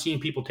loan I'm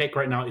seeing people take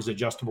right now is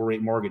adjustable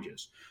rate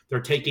mortgages.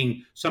 They're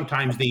taking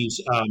sometimes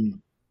these,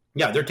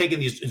 they're taking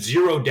these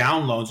zero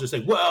down loans to say,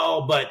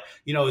 well, but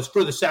it's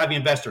for the savvy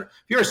investor.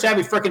 If you're a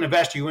savvy freaking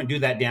investor, you wouldn't do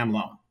that damn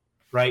loan,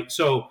 right?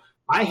 So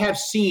I have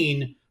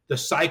seen the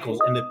cycles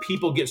and the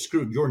people get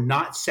screwed. You're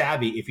not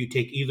savvy if you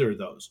take either of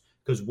those,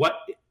 because what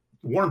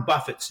Warren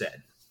Buffett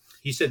said,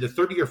 he said the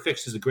 30-year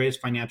fix is the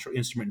greatest financial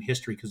instrument in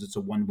history because it's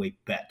a one-way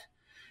bet.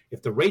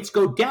 If the rates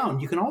go down,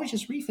 you can always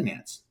just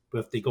refinance.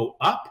 But if they go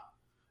up,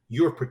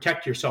 you'll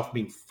protect yourself from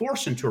being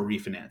forced into a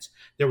refinance.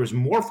 There was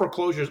more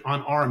foreclosures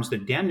on ARMs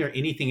than damn near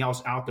anything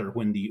else out there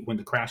when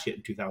the crash hit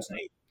in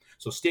 2008.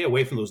 So stay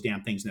away from those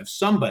damn things. And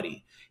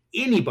if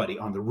anybody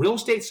on the real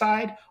estate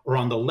side or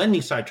on the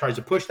lending side tries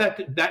to push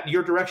that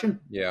your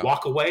direction,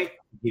 walk away,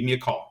 give me a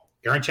call.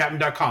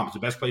 AaronChapman.com is the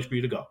best place for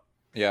you to go.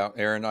 Yeah,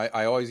 Aaron,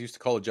 I always used to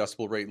call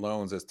adjustable rate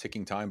loans as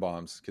ticking time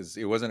bombs, because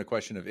it wasn't a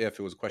question of if,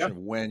 it was a question of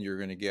when you're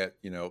going to get,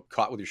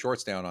 caught with your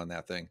shorts down on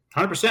that thing.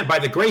 100%. By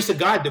the grace of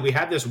God, that we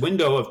had this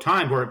window of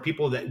time where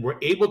people that were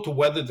able to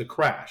weather the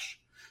crash,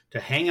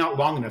 to hang out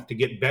long enough to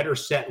get better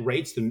set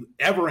rates than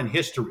ever in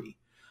history.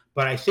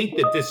 But I think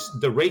that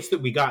the rates that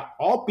we got,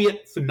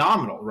 albeit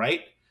phenomenal,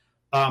 right?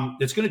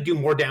 It's going to do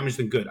more damage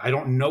than good. I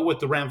don't know what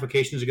the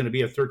ramifications are going to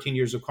be of 13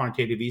 years of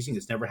quantitative easing.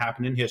 It's never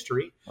happened in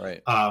history.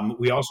 Right.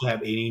 We also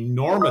have an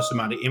enormous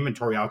amount of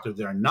inventory out there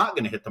that are not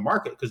going to hit the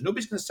market because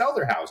nobody's going to sell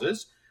their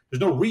houses.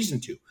 There's no reason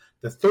to.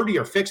 The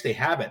 30-year fix they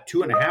have at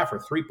 2.5% or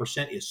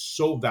 3% is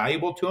so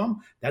valuable to them.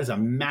 That is a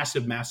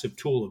massive, massive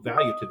tool of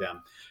value to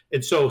them.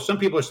 And so some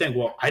people are saying,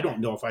 well, I don't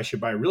know if I should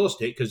buy real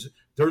estate because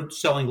they're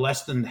selling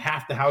less than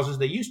half the houses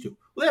they used to.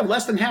 Well, they have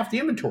less than half the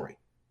inventory.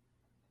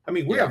 I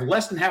mean, we have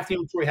less than half the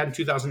inventory we had in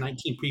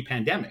 2019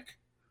 pre-pandemic.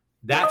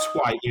 That's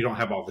why you don't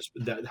have all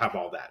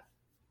that.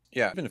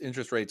 Yeah, even if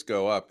interest rates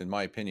go up, in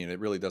my opinion, it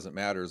really doesn't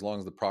matter as long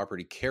as the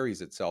property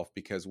carries itself,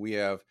 because we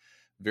have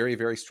very,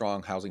 very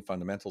strong housing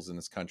fundamentals in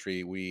this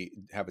country. We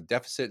have a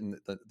deficit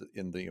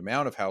in the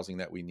amount of housing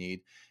that we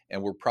need,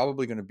 and we're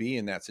probably going to be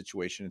in that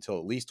situation until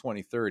at least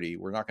 2030.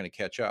 We're not going to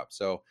catch up.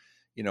 So,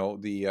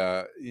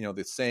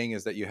 the saying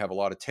is that you have a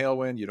lot of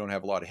tailwind, you don't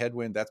have a lot of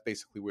headwind. That's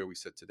basically where we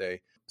sit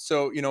today.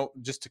 So,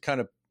 just to kind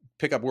of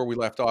pick up where we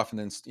left off and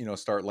then,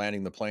 start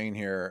landing the plane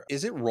here.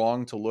 Is it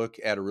wrong to look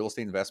at a real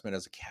estate investment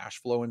as a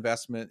cash flow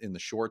investment in the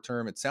short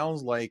term? It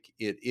sounds like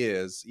it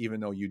is, even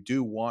though you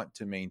do want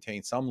to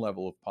maintain some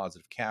level of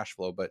positive cash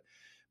flow.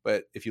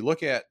 But if you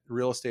look at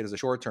real estate as a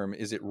short term,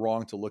 is it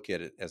wrong to look at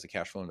it as a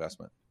cash flow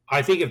investment?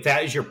 I think if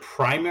that is your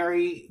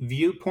primary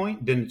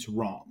viewpoint, then it's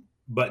wrong.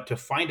 But to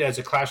find it as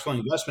a cash flow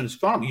investment is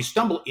fun. You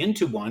stumble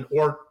into one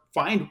or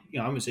find,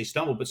 I'm going to say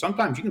stumble, but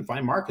sometimes you can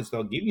find markets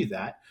that'll give you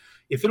that.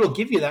 If it'll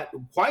give you that,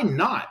 why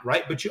not,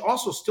 right? But you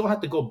also still have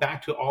to go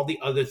back to all the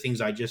other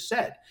things I just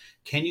said.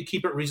 Can you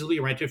keep it reasonably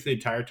rented for the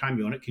entire time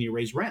you own it? Can you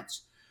raise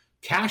rents?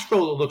 Cash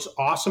flow that looks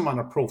awesome on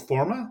a pro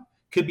forma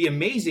could be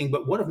amazing,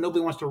 but what if nobody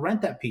wants to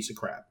rent that piece of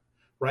crap,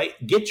 right?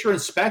 Get your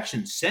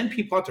inspection, send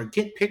people out there,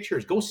 get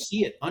pictures, go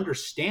see it,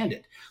 understand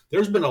it.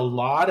 There's been a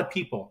lot of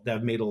people that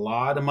have made a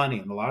lot of money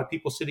and a lot of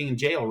people sitting in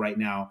jail right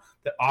now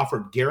that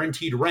offered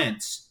guaranteed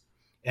rents.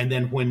 And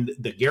then when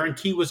the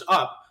guarantee was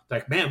up,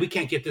 like, man, we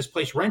can't get this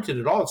place rented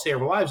at all to save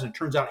our lives. And it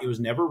turns out it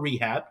was never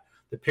rehabbed.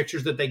 The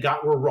pictures that they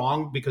got were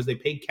wrong because they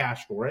paid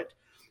cash for it.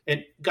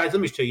 And guys,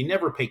 let me tell you,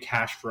 never pay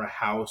cash for a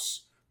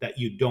house that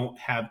you don't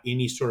have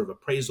any sort of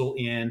appraisal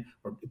in,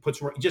 or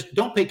just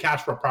don't pay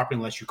cash for a property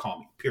unless you call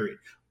me, period.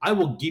 I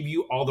will give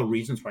you all the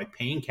reasons why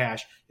paying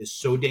cash is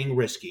so dang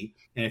risky.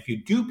 And if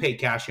you do pay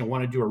cash and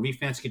want to do a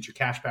refinance, get your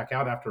cash back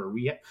out after a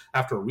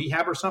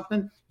rehab or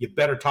something, you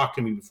better talk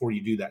to me before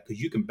you do that,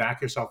 because you can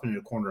back yourself into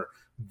a corner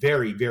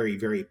very, very,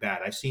 very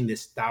bad. I've seen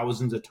this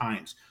thousands of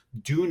times.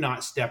 Do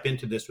not step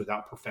into this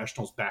without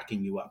professionals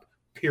backing you up,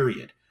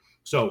 period.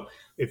 So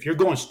if you're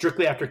going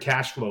strictly after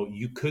cash flow,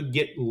 you could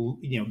get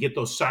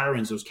those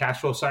sirens, those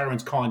cash flow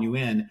sirens calling you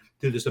in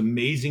to this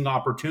amazing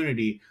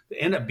opportunity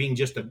that end up being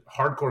just a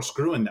hardcore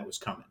screw-in that was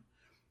coming.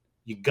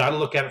 You got to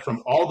look at it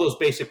from all those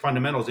basic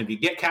fundamentals. If you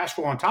get cash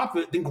flow on top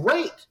of it, then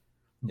great.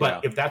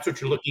 But if that's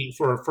what you're looking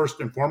for first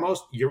and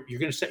foremost, you're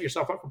going to set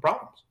yourself up for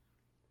problems.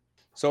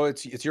 So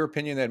it's your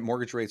opinion that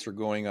mortgage rates are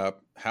going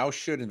up. How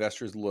should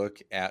investors look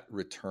at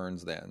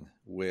returns then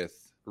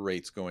with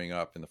rates going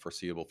up in the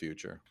foreseeable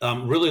future?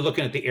 Really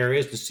looking at the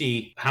areas to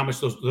see how much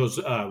those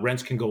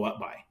rents can go up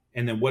by.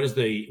 And then what is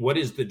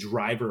the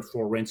driver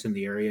for rents in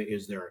the area?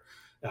 Is there,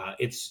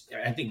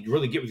 I think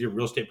really get with your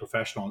real estate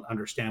professional and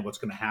understand what's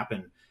going to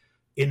happen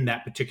in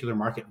that particular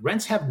market.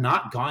 Rents have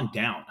not gone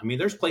down. I mean,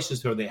 there's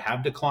places where they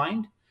have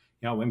declined.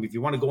 You know, if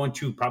you want to go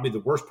into probably the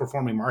worst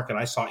performing market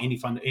I saw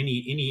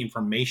any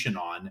information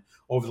on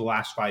over the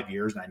last 5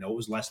 years, and I know it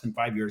was less than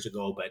 5 years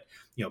ago, but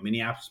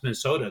Minneapolis,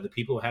 Minnesota, the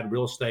people who had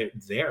real estate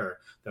there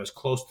that was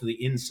close to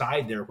the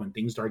inside there when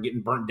things started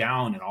getting burnt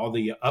down and all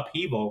the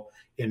upheaval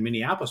in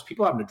Minneapolis,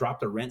 people having to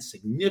drop their rent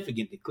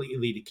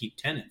significantly to keep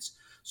tenants.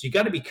 So you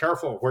got to be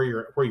careful where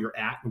you're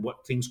at and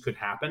what things could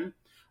happen.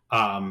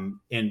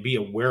 And be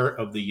aware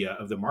of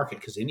the market,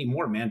 because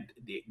anymore, man,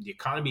 the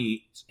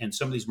economy and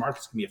some of these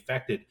markets can be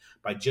affected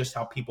by just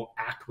how people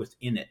act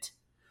within it.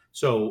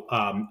 So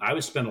I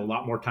would spend a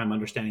lot more time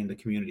understanding the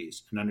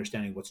communities and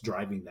understanding what's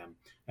driving them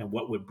and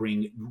what would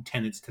bring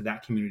tenants to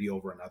that community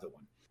over another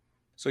one.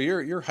 So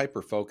you're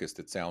hyper focused,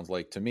 it sounds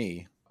like to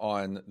me,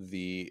 on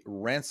the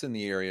rents in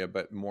the area,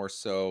 but more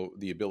so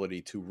the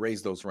ability to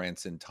raise those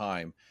rents in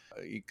time.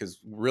 Because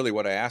really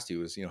what I asked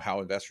you is, how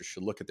investors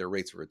should look at their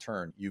rates of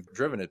return. You've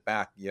driven it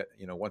back yet,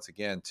 once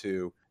again,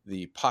 to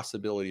the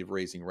possibility of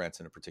raising rents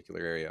in a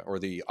particular area, or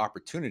the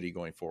opportunity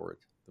going forward,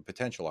 the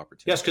potential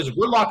opportunity. Yes, because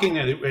we're locking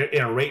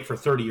in a rate for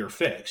 30-year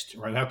fixed,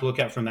 right? We have to look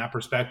at it from that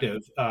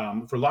perspective.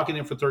 If we're locking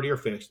in for 30-year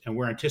fixed and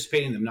we're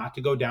anticipating them not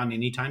to go down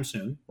anytime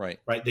soon, right?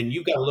 Then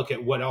you've got to look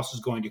at what else is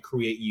going to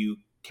create you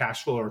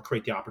cash flow or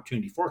create the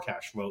opportunity for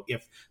cash flow,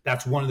 if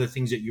that's one of the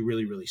things that you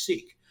really, really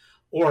seek.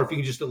 Or if you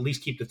can just at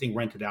least keep the thing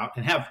rented out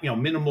and have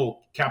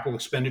minimal capital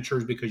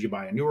expenditures because you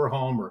buy a newer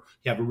home, or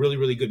you have a really,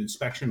 really good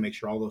inspection, make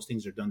sure all those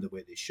things are done the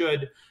way they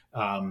should.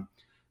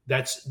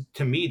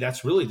 To me,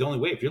 that's really the only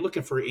way. If you're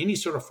looking for any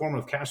sort of form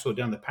of cash flow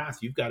down the path,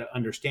 you've got to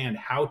understand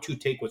how to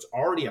take what's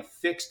already a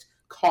fixed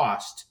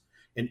cost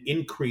and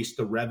increase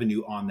the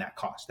revenue on that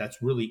cost.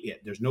 That's really it.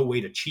 There's no way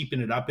to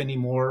cheapen it up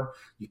anymore.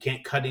 You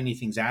can't cut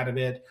anything out of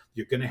it.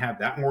 You're going to have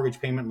that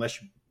mortgage payment unless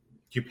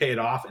you pay it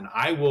off. And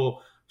I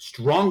will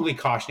strongly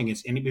caution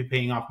against anybody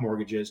paying off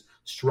mortgages,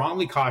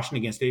 strongly caution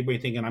against anybody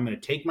thinking I'm going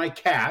to take my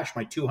cash,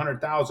 my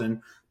 $200,000,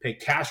 pay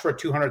cash for a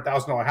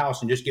 $200,000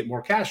 house and just get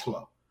more cash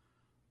flow.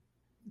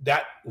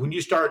 That when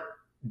you start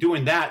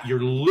doing that,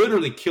 you're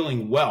literally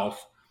killing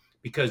wealth,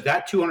 because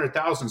that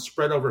 $200,000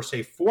 spread over,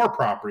 say, 4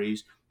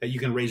 properties, that you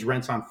can raise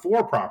rents on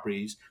 4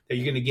 properties, that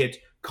you're going to get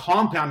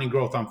compounding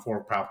growth on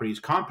 4 properties,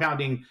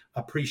 compounding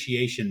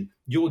appreciation.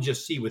 You'll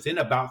just see within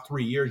about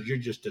 3 years, you're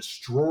just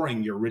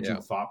destroying your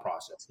original thought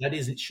process.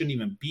 Shouldn't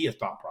even be a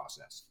thought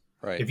process.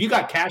 Right. If you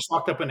got cash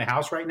locked up in a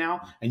house right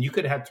now and you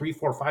could have had 3,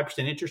 4, 5%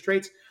 interest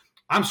rates,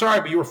 I'm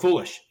sorry, but you were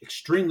foolish,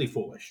 extremely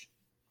foolish.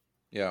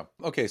 Yeah.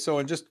 Okay. So,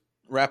 and just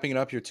wrapping it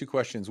up here, 2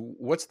 questions.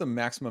 What's the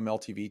maximum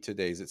LTV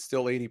today? Is it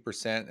still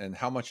 80%? And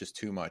how much is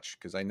too much?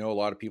 Because I know a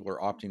lot of people are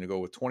opting to go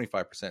with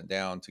 25%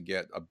 down to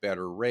get a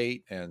better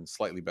rate and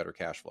slightly better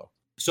cash flow.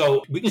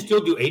 So we can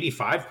still do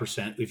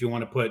 85% if you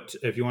want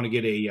to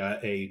get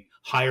a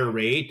higher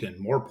rate and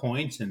more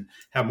points and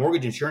have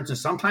mortgage insurance. And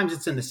sometimes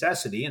it's a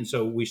necessity, and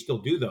so we still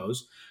do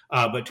those.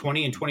 But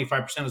 20 and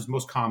 25% is the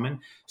most common.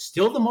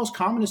 Still, the most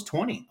common is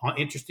 20.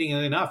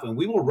 Interestingly enough, and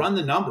we will run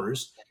the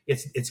numbers.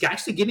 It's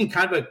actually getting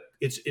kind of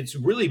it's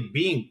really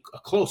being a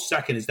close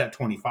second is that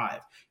 25.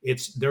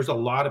 There's a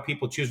lot of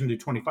people choosing to do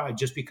 25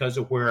 just because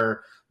of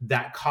where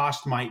that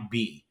cost might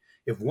be.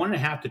 If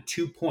 1.5 to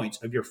 2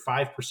 points of your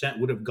 5%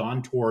 would have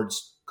gone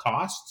towards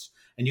costs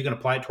and you can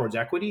apply it towards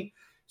equity,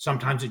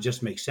 sometimes it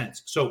just makes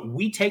sense. So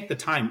we take the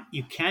time.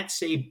 You can't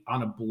say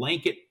on a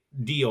blanket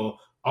deal,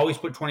 always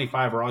put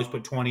 25 or always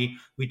put 20.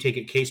 We take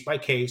it case by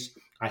case.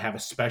 I have a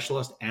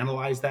specialist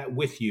analyze that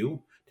with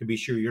you to be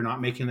sure you're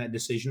not making that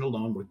decision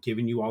alone. We're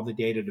giving you all the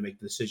data to make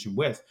the decision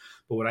with.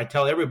 But what I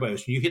tell everybody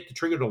is when you hit the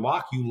trigger to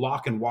lock, you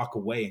lock and walk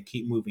away and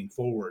keep moving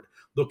forward.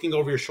 Looking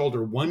over your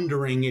shoulder,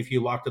 wondering if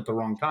you locked at the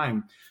wrong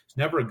time, it's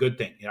never a good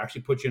thing. It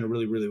actually puts you in a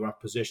really, really rough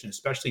position,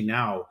 especially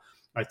now.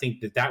 I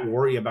think that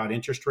worry about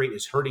interest rate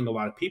is hurting a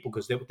lot of people,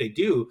 because what they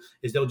do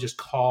is they'll just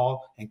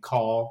call and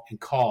call and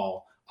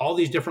call all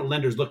these different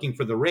lenders looking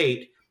for the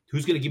rate.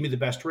 Who's going to give me the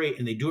best rate?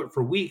 And they do it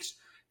for weeks.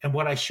 And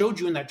what I showed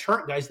you in that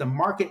chart, guys, the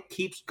market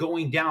keeps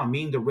going down,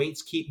 meaning the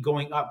rates keep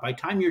going up. By the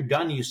time you're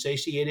done, you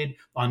satiated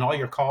on all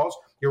your calls,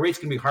 your rate's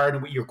going to be higher than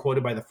what you're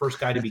quoted by the first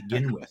guy to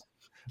begin with.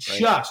 Right.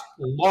 Just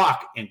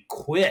lock and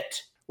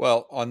quit.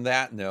 Well, on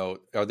that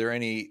note, are there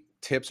any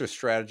tips or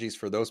strategies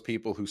for those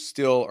people who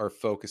still are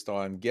focused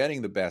on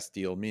getting the best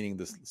deal, meaning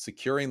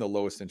securing the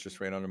lowest interest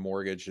rate on a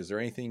mortgage? Is there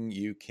anything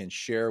you can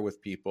share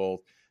with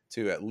people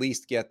to at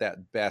least get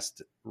that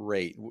best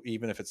rate,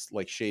 even if it's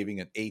like shaving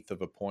an eighth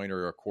of a point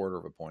or a quarter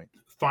of a point?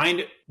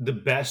 Find the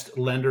best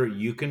lender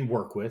you can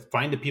work with,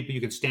 find the people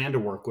you can stand to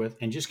work with,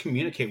 and just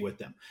communicate with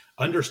them.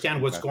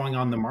 Understand what's going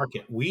on in the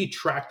market. We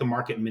track the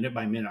market minute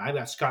by minute. I've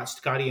got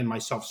Scotty and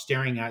myself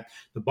staring at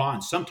the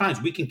bonds.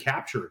 Sometimes we can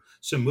capture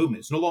some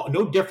movements.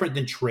 No different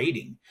than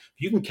trading.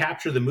 If you can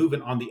capture the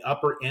movement on the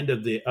upper end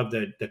of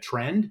the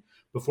trend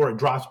before it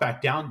drops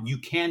back down, you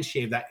can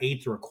shave that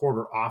eighth or a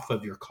quarter off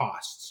of your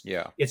costs.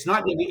 Yeah. It's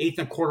not going to be eighth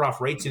and a quarter off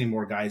rates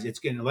anymore, guys. It's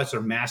getting, unless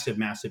they're massive,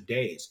 massive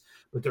days.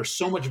 But there's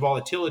so much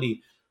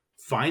volatility.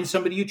 Find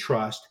somebody you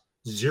trust,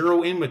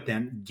 zero in with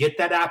them, get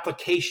that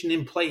application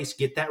in place,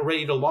 get that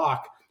ready to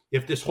lock.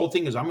 If this whole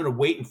thing is, I'm going to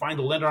wait and find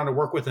a lender I want to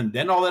work with, and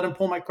then I'll let them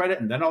pull my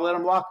credit, and then I'll let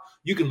them lock,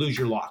 you can lose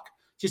your lock.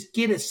 Just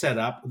get it set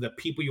up, the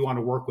people you want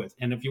to work with.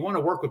 And if you want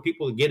to work with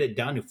people to get it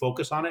done, who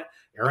focus on it,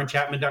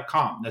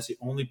 aaronchapman.com. That's the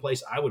only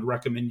place I would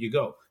recommend you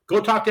go.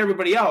 Go talk to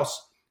everybody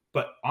else.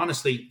 But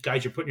honestly,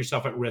 guys, you're putting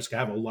yourself at risk. I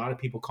have a lot of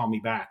people call me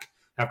back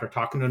after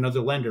talking to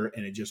another lender,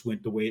 and it just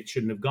went the way it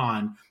shouldn't have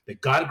gone. They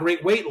got a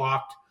great rate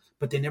locked,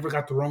 but they never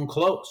got the loan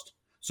closed.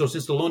 So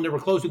since the loan never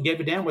closed, who gave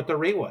a damn what their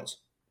rate was?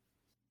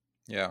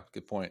 Yeah,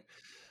 good point.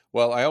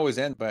 Well, I always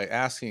end by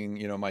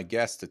asking, my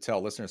guests to tell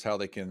listeners how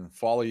they can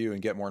follow you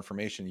and get more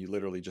information. You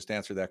literally just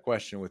answered that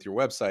question with your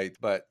website,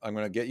 but I'm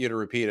going to get you to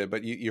repeat it.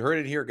 But you heard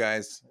it here,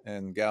 guys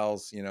and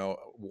gals,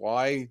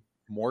 why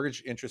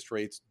mortgage interest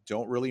rates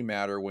don't really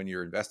matter when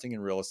you're investing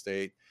in real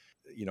estate.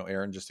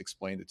 Aaron just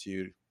explained it to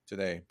you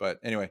today. But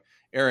anyway,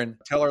 Aaron,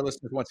 tell our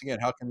listeners once again,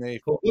 how can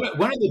they? Well,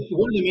 one of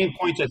the main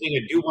points I think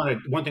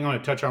one thing I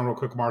want to touch on real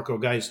quick, Marco,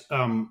 guys,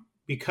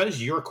 because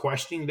you're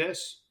questioning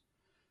this,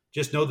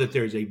 just know that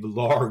there's a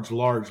large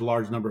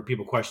number of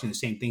people questioning the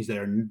same things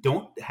that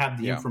don't have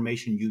the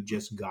information you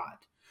just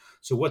got.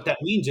 So what that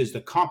means is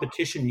the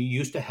competition you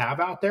used to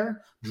have out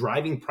there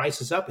driving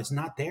prices up is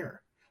not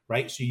there,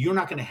 right? So you're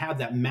not going to have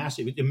that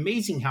massive. It's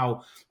amazing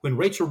how when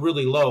rates are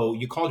really low,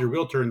 you called your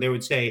realtor and they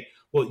would say,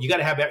 well, you got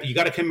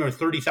to come in with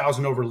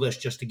 30,000 over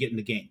list just to get in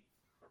the game.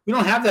 We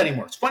don't have that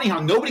anymore. It's funny how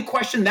nobody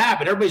questioned that,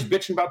 but everybody's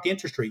bitching about the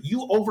interest rate.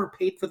 You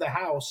overpaid for the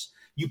house.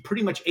 You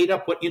pretty much ate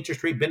up what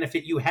interest rate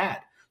benefit you had.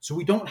 So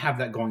we don't have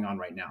that going on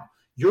right now.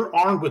 You're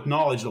armed with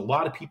knowledge that a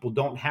lot of people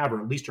don't have, or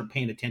at least are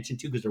paying attention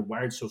to because they're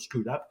wired so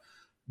screwed up.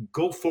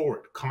 Go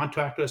forward,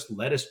 contact us,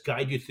 let us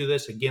guide you through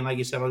this. Again, like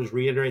I said, I'll just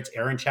reiterate, it's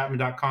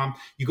aaronchapman.com.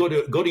 You go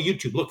to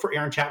YouTube, look for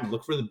Aaron Chapman,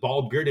 look for the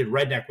bald bearded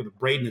redneck with a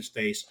braid in his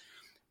face.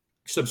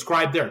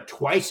 Subscribe there.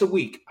 Twice a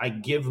week, I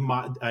give a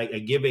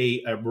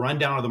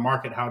rundown of the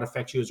market, how it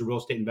affects you as a real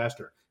estate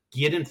investor.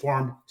 Get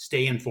informed,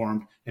 stay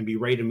informed, and be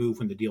ready to move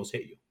when the deals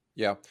hit you.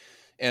 Yeah.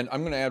 And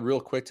I'm going to add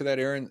real quick to that,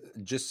 Aaron,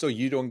 just so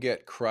you don't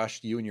get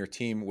crushed, you and your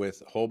team,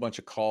 with a whole bunch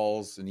of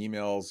calls and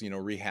emails,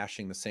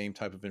 rehashing the same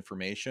type of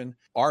information.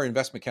 Our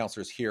investment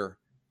counselors here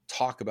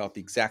talk about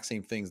the exact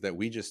same things that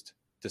we just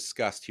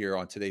discussed here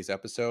on today's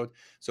episode.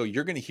 So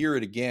you're going to hear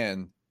it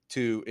again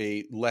to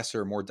a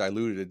lesser, more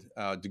diluted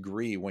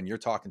degree when you're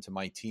talking to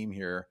my team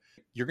here.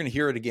 You're going to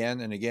hear it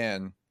again and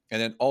again.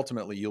 And then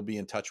ultimately, you'll be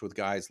in touch with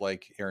guys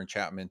like Aaron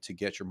Chapman to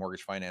get your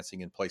mortgage financing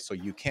in place so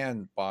you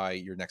can buy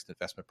your next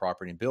investment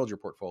property and build your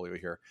portfolio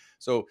here.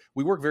 So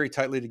we work very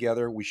tightly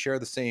together. We share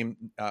the same,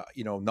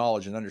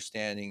 knowledge and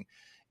understanding,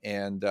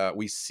 and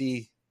we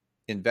see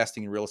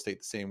investing in real estate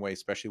the same way,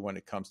 especially when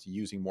it comes to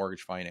using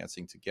mortgage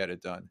financing to get it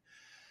done.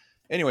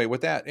 Anyway, with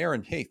that,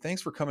 Aaron, hey,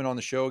 thanks for coming on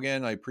the show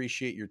again. I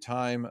appreciate your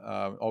time.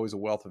 Always a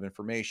wealth of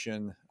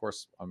information. Of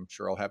course, I'm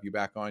sure I'll have you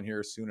back on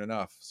here soon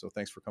enough. So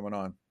thanks for coming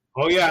on.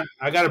 Oh, yeah.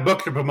 I got a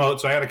book to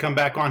promote, so I got to come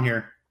back on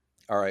here.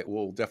 All right.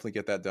 We'll definitely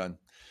get that done.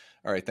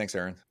 All right. Thanks,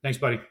 Aaron. Thanks,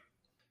 buddy.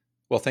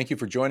 Well, thank you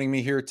for joining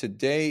me here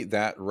today.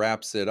 That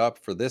wraps it up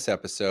for this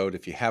episode.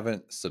 If you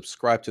haven't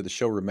subscribed to the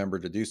show, remember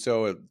to do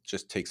so. It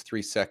just takes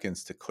 3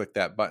 seconds to click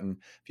that button.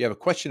 If you have a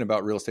question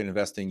about real estate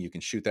investing, you can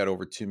shoot that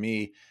over to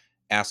me.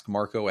 Ask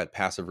Marco at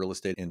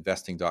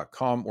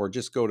passiverealestateinvesting.com, or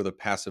just go to the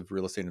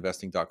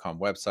passiverealestateinvesting.com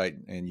website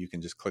and you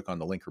can just click on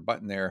the link or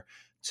button there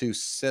to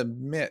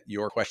submit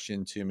your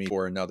question to me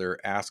for another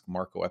Ask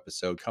Marco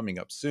episode coming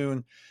up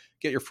soon.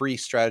 Get your free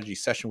strategy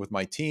session with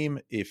my team.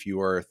 If you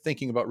are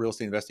thinking about real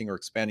estate investing or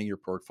expanding your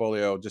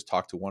portfolio, just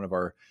talk to one of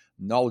our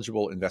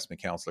knowledgeable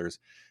investment counselors.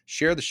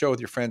 Share the show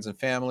with your friends and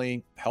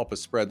family. Help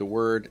us spread the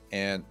word.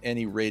 And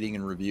any rating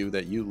and review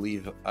that you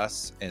leave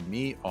us and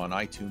me on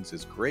iTunes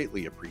is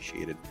greatly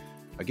appreciated.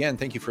 Again,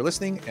 thank you for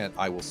listening, and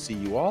I will see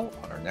you all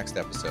on our next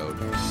episode.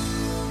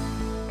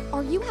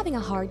 Are you having a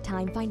hard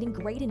time finding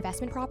great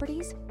investment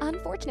properties?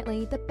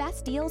 Unfortunately, the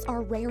best deals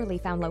are rarely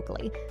found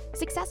locally.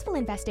 Successful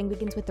investing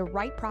begins with the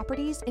right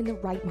properties in the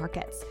right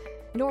markets.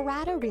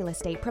 Norada Real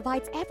Estate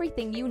provides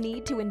everything you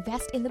need to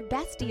invest in the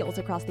best deals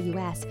across the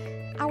U.S.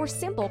 Our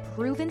simple,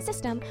 proven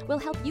system will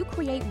help you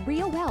create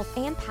real wealth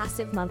and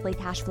passive monthly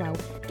cash flow.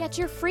 Get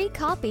your free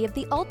copy of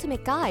the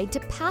ultimate guide to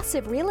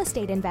passive real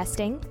estate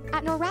investing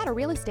at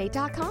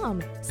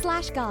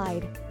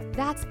noradarealestate.com/guide.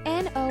 That's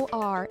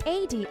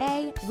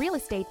NORADA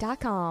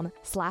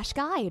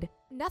realestate.com/guide.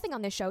 Nothing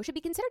on this show should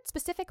be considered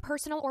specific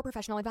personal or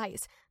professional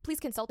advice. Please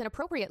consult an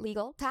appropriate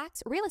legal,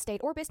 tax, real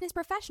estate, or business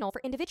professional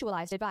for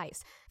individualized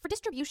advice. For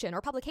distribution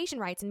or publication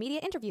rights and media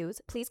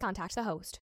interviews, please contact the host.